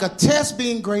 It's like a test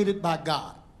being graded by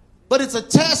God. But it's a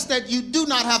test that you do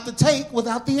not have to take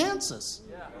without the answers.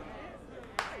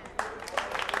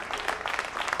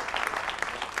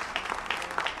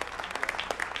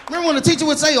 Remember when the teacher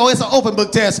would say, oh, it's an open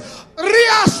book test.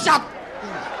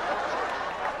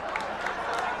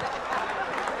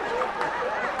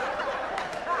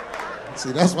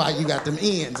 See, that's why you got them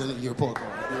ends in your report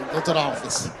card. Go to the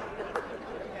office.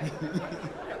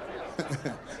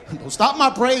 Don't stop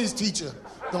my praise, teacher.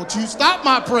 Don't you stop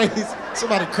my praise.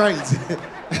 Somebody crazy.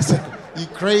 You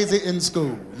crazy in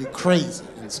school. You crazy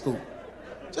in school.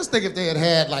 Just think if they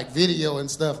had like video and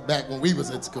stuff back when we was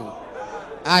at school.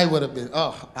 I would have been,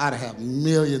 I'd have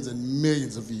millions and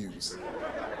millions of views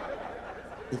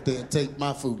if they had taken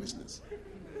my foolishness.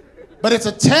 But it's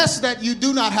a test that you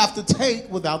do not have to take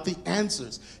without the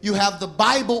answers. You have the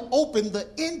Bible open the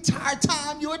entire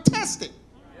time you are testing.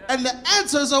 And the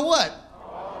answers are what?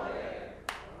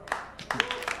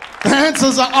 The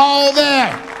answers are all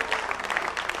there.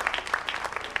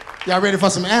 Y'all ready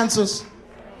for some answers?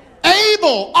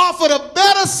 Abel offered a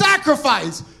better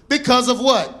sacrifice because of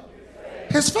what?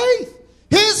 His faith.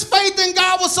 His faith in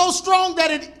God was so strong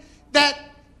that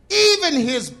even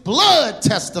his blood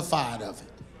testified of it.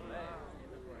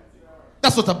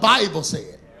 That's what the Bible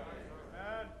said.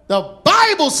 The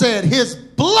Bible said his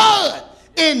blood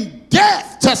in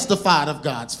death testified of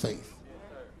God's faith.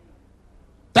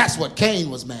 That's what Cain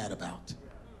was mad about.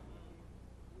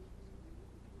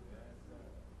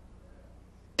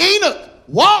 Enoch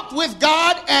walked with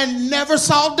God and never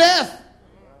saw death.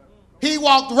 He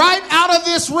walked right out of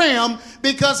this realm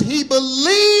because he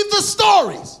believed the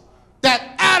stories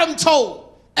that Adam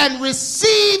told and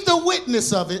received the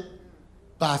witness of it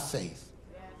by faith.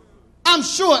 I'm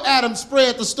sure Adam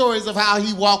spread the stories of how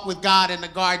he walked with God in the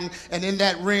garden and in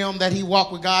that realm that he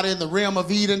walked with God in, the realm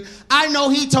of Eden. I know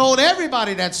he told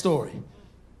everybody that story,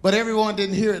 but everyone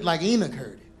didn't hear it like Enoch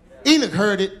heard it. Enoch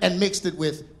heard it and mixed it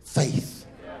with faith.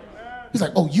 He's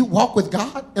like, oh, you walk with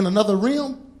God in another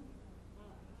realm?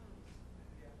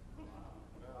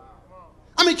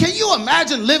 I mean, can you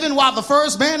imagine living while the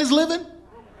first man is living?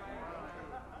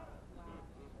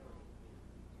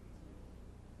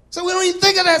 So we don't even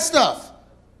think of that stuff.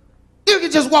 You can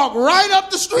just walk right up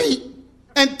the street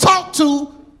and talk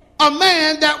to a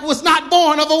man that was not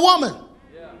born of a woman.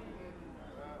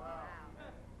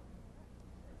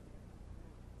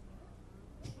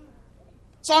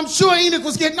 So I'm sure Enoch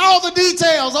was getting all the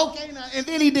details. Okay, now, and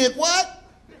then he did what?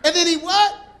 And then he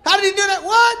what? How did he do that?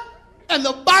 What? And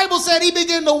the Bible said he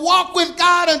began to walk with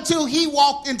God until he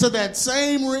walked into that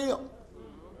same realm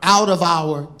out of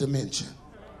our dimension.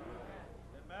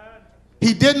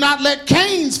 He did not let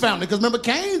Cain's family, because remember,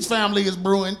 Cain's family is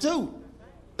brewing too.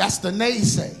 That's the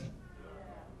naysay.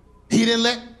 He didn't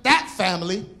let that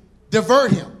family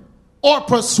divert him or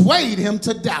persuade him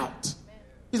to doubt.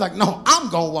 He's like, no,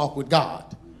 I'm going to walk with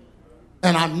God.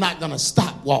 And I'm not going to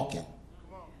stop walking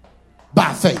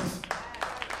by faith.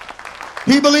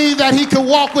 He believed that he could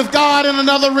walk with God in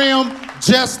another realm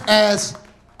just as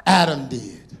Adam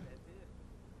did.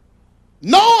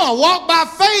 Noah walked by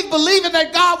faith, believing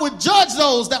that God would judge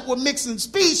those that were mixing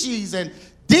species and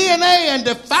DNA and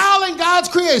defiling God's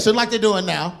creation like they're doing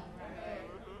now.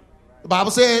 The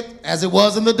Bible said, as it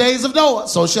was in the days of Noah,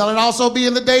 so shall it also be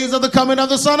in the days of the coming of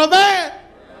the Son of Man.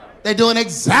 They're doing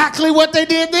exactly what they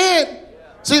did then.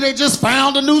 See, they just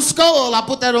found a new skull. I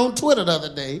put that on Twitter the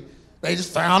other day. They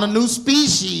just found a new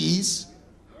species,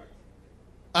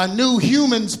 a new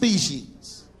human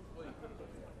species.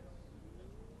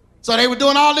 So they were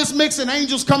doing all this mixing,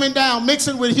 angels coming down,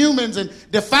 mixing with humans and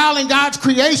defiling God's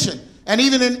creation. And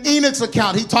even in Enoch's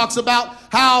account, he talks about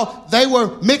how they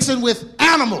were mixing with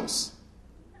animals,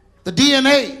 the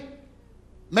DNA,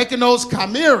 making those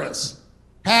chimeras,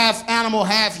 half animal,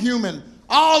 half human.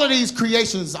 All of these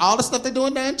creations, all the stuff they're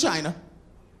doing there in China.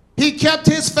 He kept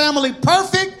his family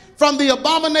perfect from the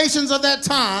abominations of that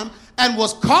time and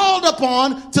was called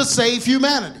upon to save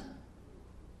humanity.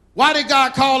 Why did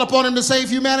God call upon him to save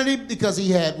humanity? Because he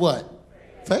had what?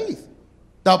 Faith.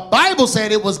 The Bible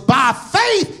said it was by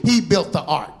faith he built the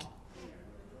ark.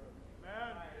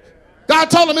 God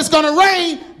told him it's going to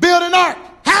rain, build an ark.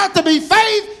 Had to be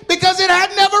faith because it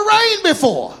had never rained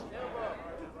before.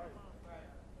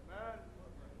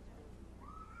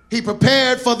 He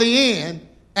prepared for the end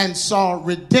and saw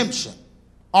redemption.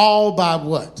 All by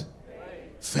what?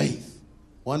 Faith.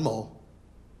 One more.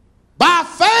 By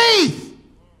faith,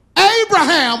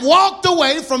 Abraham walked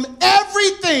away from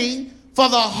everything for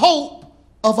the hope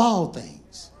of all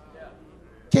things.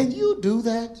 Can you do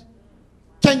that?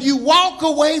 Can you walk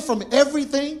away from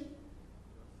everything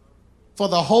for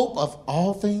the hope of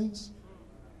all things?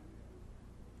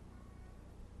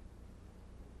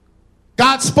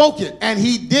 God spoke it, and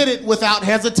he did it without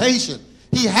hesitation.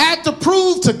 He had to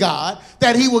prove to God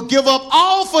that he would give up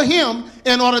all for him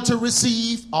in order to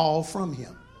receive all from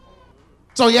him.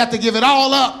 So he had to give it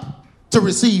all up to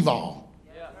receive all.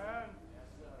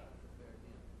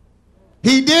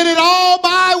 He did it all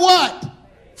by what?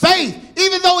 Faith.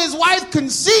 Even though his wife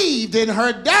conceived in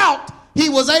her doubt, he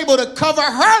was able to cover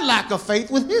her lack of faith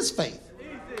with his faith.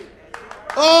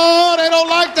 Oh, they don't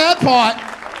like that part.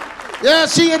 Yeah,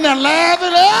 she in there laughing.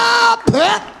 Oh,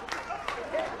 pet.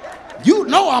 You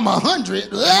know I'm 100.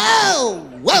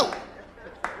 Whoa.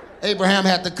 Abraham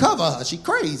had to cover her. She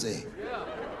crazy.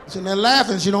 She's in there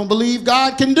laughing. She don't believe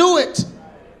God can do it.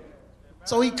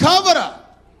 So he covered her.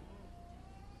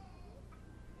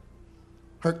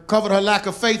 Covered her lack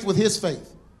of faith with his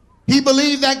faith. He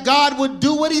believed that God would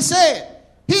do what he said.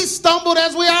 He stumbled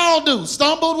as we all do.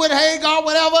 Stumbled with Hagar,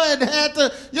 whatever, and had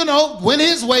to, win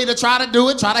his way to try to do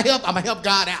it, try to help. I'm going to help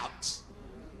God out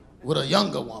with a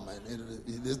younger woman.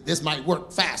 This might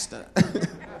work faster.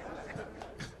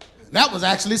 That was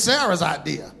actually Sarah's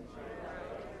idea.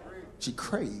 She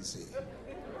crazy.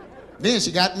 Then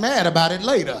she got mad about it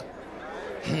later.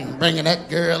 Bringing that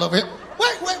girl over here.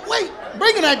 Wait.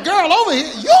 Bringing that girl over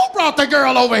here? You brought the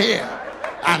girl over here.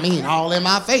 I mean, all in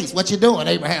my face. What you doing,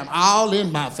 Abraham? All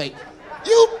in my face.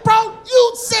 You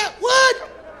said what?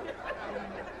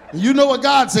 You know what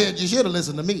God said? You should have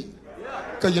listened to me.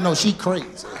 Because she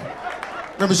crazy.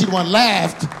 Remember, she the one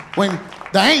laughed when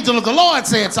the angel of the Lord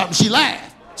said something. She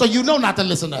laughed. So you know not to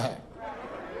listen to her.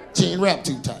 She ain't wrapped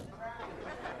too tight.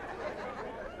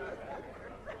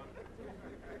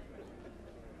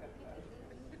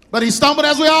 But he stumbled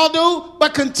as we all do,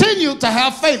 but continued to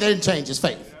have faith. It didn't change his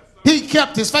faith. He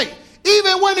kept his faith.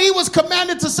 Even when he was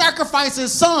commanded to sacrifice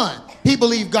his son, he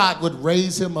believed God would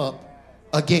raise him up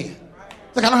again.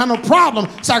 Look, I don't have no problem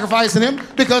sacrificing him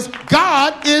because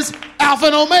God is Alpha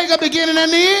and Omega, beginning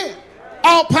and the end.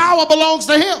 All power belongs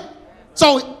to him.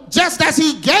 So just as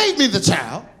he gave me the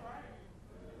child,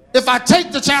 if I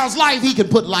take the child's life, he can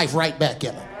put life right back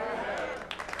in him.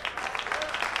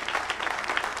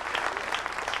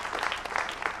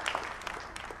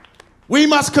 We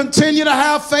must continue to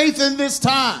have faith in this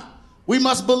time. We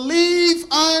must believe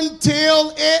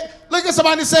until it, look at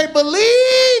somebody and say,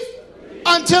 believe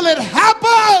until it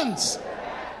happens.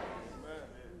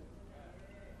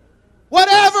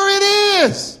 Whatever it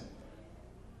is,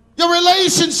 your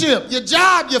relationship, your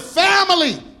job, your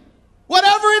family,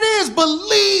 whatever it is,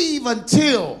 believe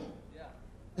until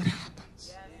it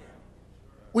happens.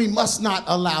 We must not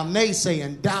allow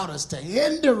naysaying doubters to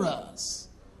hinder us.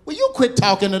 Will you quit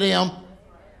talking to them?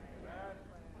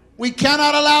 We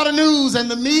cannot allow the news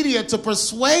and the media to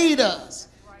persuade us.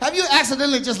 Have you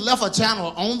accidentally just left a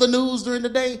channel on the news during the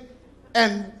day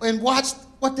and watched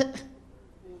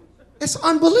it's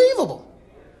unbelievable.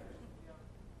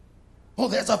 Oh,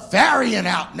 there's a variant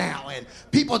out now, and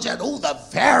people just, the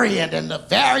variant and the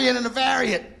variant and the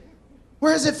variant.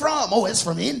 Where is it from? Oh, it's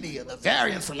from India. The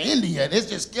variant from India, and it's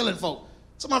just killing folk.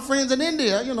 So my friends in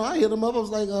India, I hit them up. I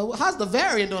was like, how's the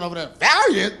variant doing over there?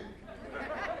 Variant?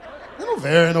 There's no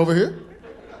variant over here.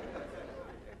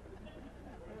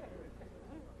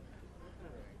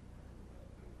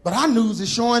 But our news is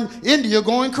showing India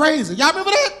going crazy. Y'all remember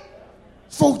that?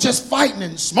 Folk just fighting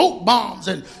and smoke bombs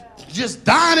and just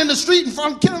dying in the street and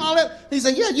from killing all that. He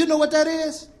said, yeah, you know what that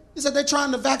is? He said they're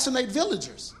trying to vaccinate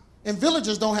villagers. And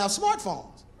villagers don't have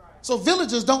smartphones. So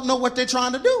villagers don't know what they're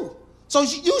trying to do. So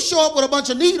you show up with a bunch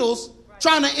of needles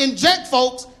trying to inject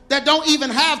folks that don't even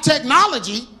have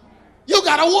technology. You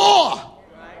got a war.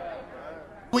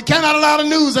 We cannot allow the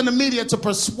news and the media to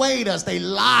persuade us. They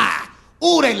lie.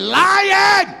 Ooh, they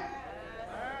lying.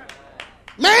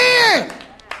 Man.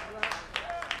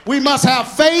 We must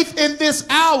have faith in this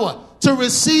hour to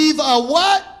receive a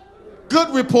what?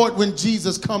 Good report when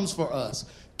Jesus comes for us.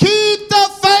 Keep the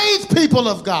faith, people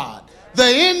of God. The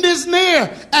end is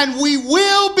near, and we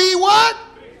will be what?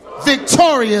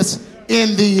 Victorious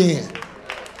in the end.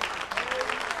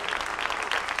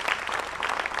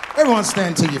 Everyone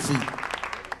stand to your feet.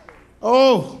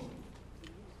 Oh.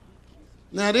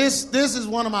 Now this is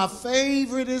one of my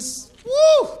favorite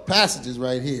passages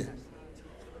right here.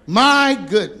 My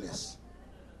goodness.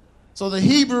 So the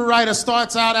Hebrew writer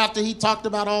starts out after he talked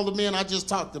about all the men I just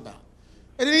talked about.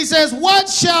 And then he says, what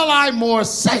shall I more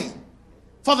say?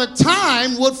 For the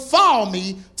time would fall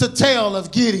me to tell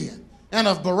of Gideon and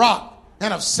of Barak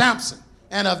and of Samson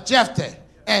and of Jephthah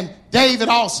and David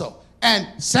also and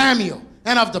Samuel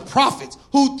and of the prophets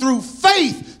who through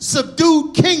faith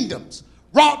subdued kingdoms,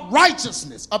 wrought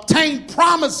righteousness, obtained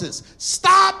promises,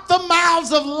 stopped the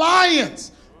mouths of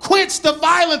lions, quenched the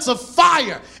violence of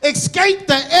fire, escaped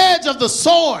the edge of the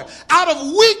sword, out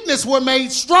of weakness were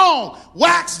made strong,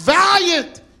 waxed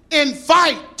valiant in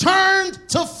fight, turned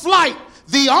to flight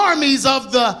the armies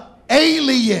of the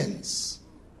aliens.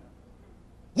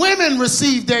 Women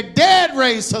received their dead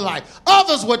raised to life.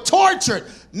 Others were tortured,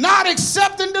 not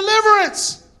accepting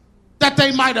deliverance, that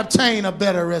they might obtain a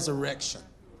better resurrection.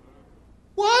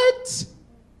 What?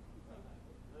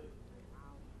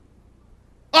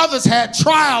 Others had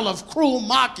trial of cruel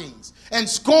mockings and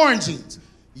scourgings.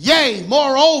 Yea,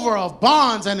 moreover, of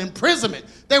bonds and imprisonment.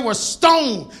 They were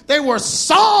stoned. They were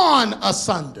sawn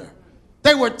asunder.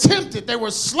 They were tempted. They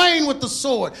were slain with the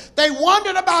sword. They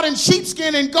wandered about in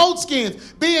sheepskin and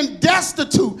goatskins, being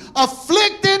destitute,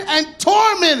 afflicted, and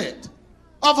tormented,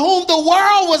 of whom the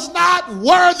world was not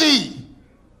worthy.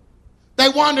 They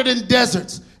wandered in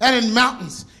deserts and in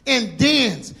mountains, in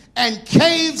dens and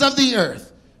caves of the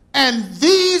earth. And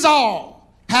these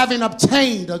all, having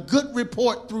obtained a good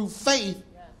report through faith,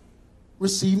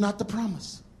 received not the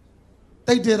promise.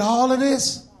 They did all of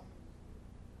this,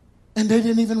 and they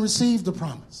didn't even receive the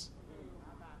promise.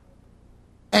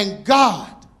 And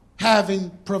God, having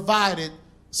provided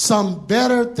some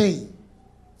better thing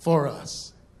for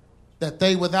us, that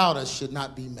they without us should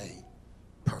not be made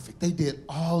perfect. They did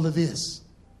all of this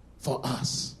for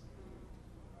us.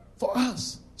 For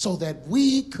us. So that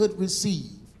we could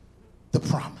receive the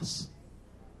promise.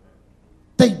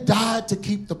 They died to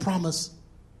keep the promise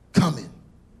coming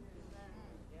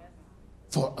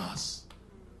for us.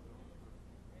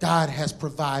 God has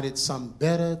provided some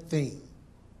better thing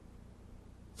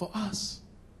for us.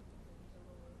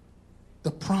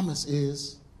 The promise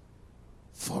is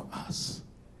for us.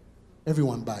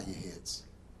 Everyone bow your heads.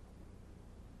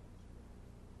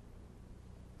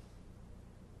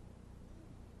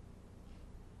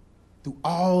 Through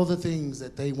all the things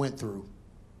that they went through,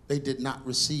 they did not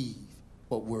receive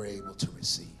what we're able to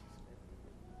receive.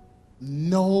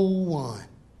 No one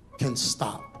can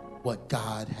stop what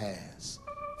God has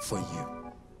for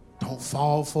you. Don't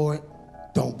fall for it.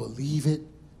 Don't believe it.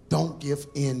 Don't give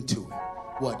in to it.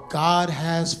 What God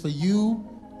has for you,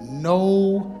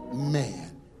 no man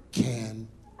can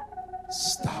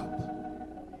stop.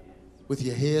 With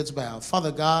your heads bowed.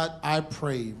 Father God, I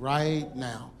pray right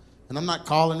now, and I'm not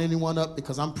calling anyone up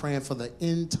because I'm praying for the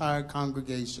entire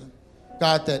congregation.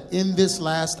 God, that in this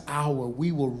last hour,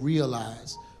 we will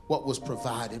realize what was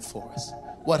provided for us,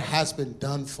 what has been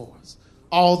done for us.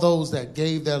 All those that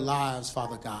gave their lives,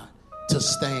 Father God, to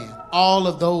stand. All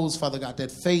of those, Father God, that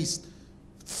faced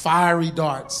fiery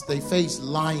darts. They faced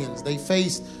lions. They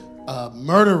faced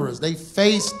murderers. They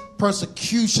faced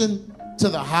persecution to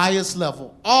the highest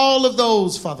level. All of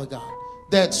those, Father God,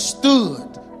 that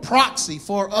stood proxy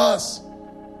for us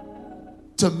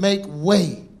to make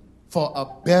way for a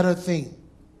better thing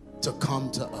to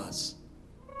come to us.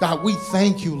 God, we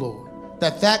thank you, Lord,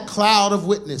 that cloud of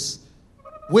witnesses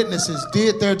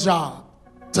did their job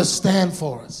to stand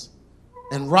for us.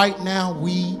 And right now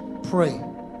we pray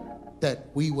that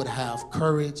we would have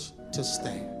courage to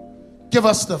stand. Give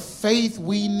us the faith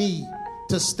we need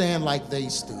to stand like they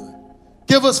stood.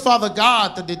 Give us, Father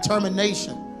God, the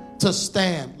determination to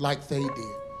stand like they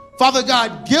did. Father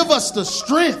God, give us the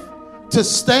strength to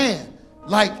stand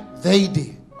like they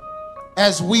did.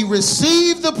 As we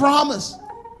receive the promise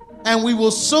and we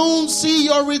will soon see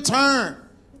your return,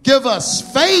 give us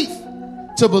faith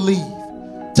to believe.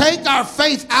 Take our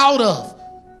faith out of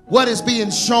what is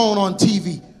being shown on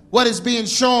TV, what is being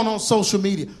shown on social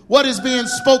media, what is being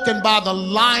spoken by the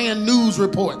lying news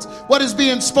reports, what is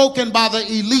being spoken by the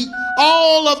elite,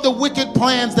 all of the wicked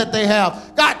plans that they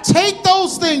have. God, take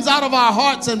those things out of our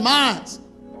hearts and minds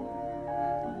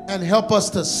and help us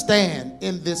to stand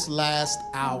in this last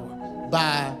hour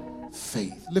by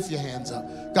faith. Lift your hands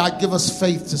up. God, give us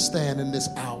faith to stand in this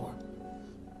hour.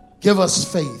 Give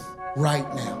us faith right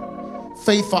now.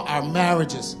 Faith for our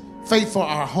marriages, faith for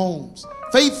our homes,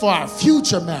 faith for our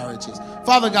future marriages.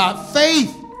 Father God,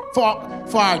 faith for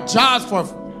our jobs, for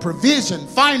provision,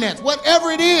 finance, whatever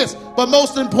it is. But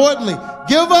most importantly,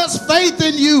 give us faith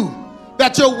in you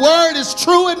that your word is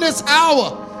true in this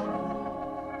hour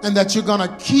and that you're going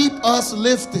to keep us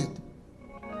lifted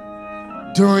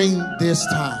during this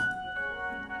time.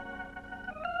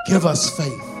 Give us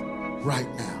faith right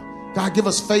now. God, give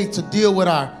us faith to deal with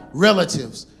our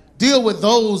relatives, deal with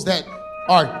those that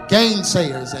are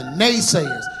gainsayers and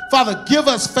naysayers. Father, give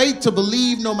us faith to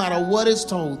believe no matter what is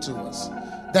told to us,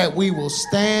 that we will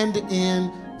stand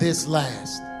in this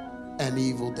last and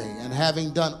evil day. And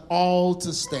having done all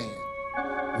to stand,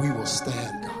 we will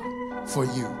stand, God, for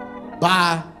you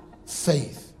by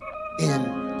faith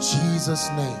in Jesus'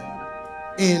 name.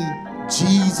 In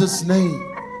Jesus' name.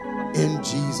 In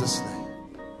Jesus' name.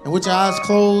 And with your eyes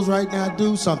closed right now,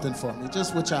 do something for me.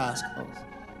 Just with your eyes closed.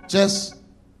 Just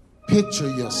picture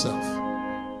yourself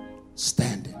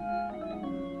standing.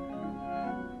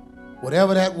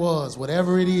 Whatever that was,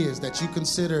 whatever it is that you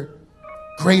consider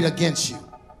great against you,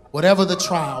 whatever the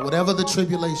trial, whatever the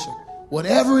tribulation,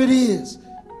 whatever it is,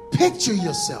 picture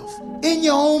yourself in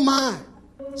your own mind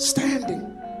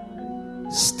standing.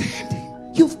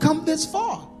 Standing. You've come this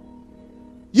far.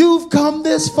 You've come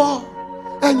this far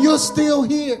and you're still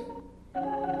here.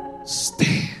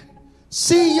 Stand.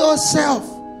 See yourself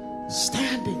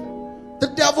standing. The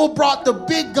devil brought the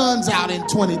big guns out in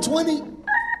 2020.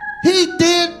 He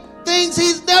did things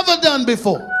he's never done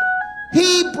before.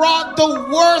 He brought the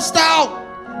worst out.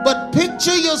 But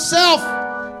picture yourself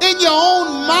in your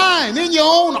own mind, in your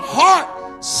own heart,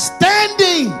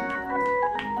 standing.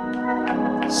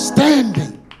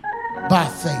 Standing by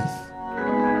faith.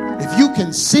 If you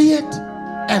can see it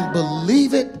and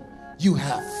believe it, you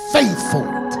have faith for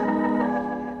it.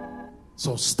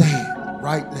 So stand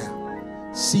right now.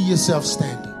 See yourself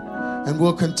standing. And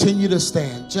we'll continue to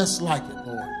stand just like it,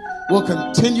 Lord. We'll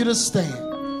continue to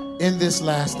stand in this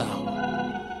last hour.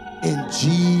 In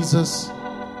Jesus'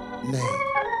 name.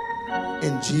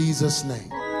 In Jesus' name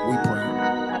we pray.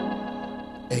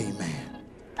 Amen.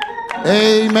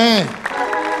 Amen.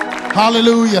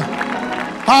 Hallelujah.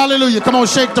 Hallelujah. Come on,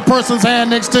 shake the person's hand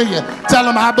next to you. Tell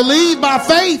them, I believe by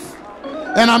faith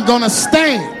and I'm going to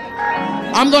stand.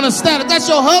 I'm going to stand. If that's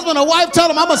your husband or wife, tell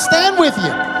them, I'm going to stand with you.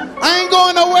 I ain't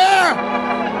going nowhere.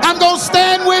 I'm going to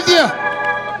stand with you.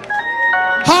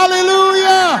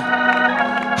 Hallelujah.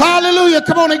 Hallelujah.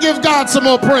 Come on and give God some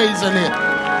more praise in it.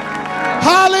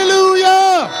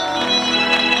 Hallelujah.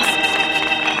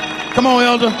 Come on,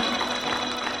 elder.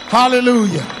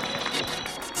 Hallelujah.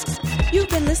 You've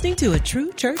been listening to A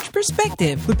True Church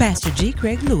Perspective with Pastor G.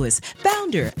 Craig Lewis,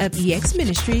 founder of EX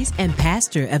Ministries and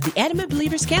pastor of the Adamant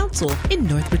Believers Council in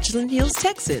North Richland Hills,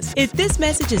 Texas. If this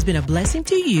message has been a blessing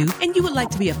to you and you would like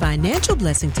to be a financial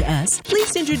blessing to us, please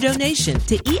send your donation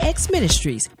to EX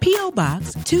Ministries, P.O.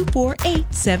 Box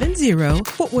 24870,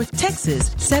 Fort Worth,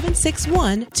 Texas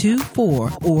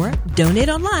 76124, or donate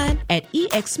online at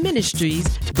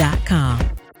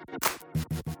exministries.com.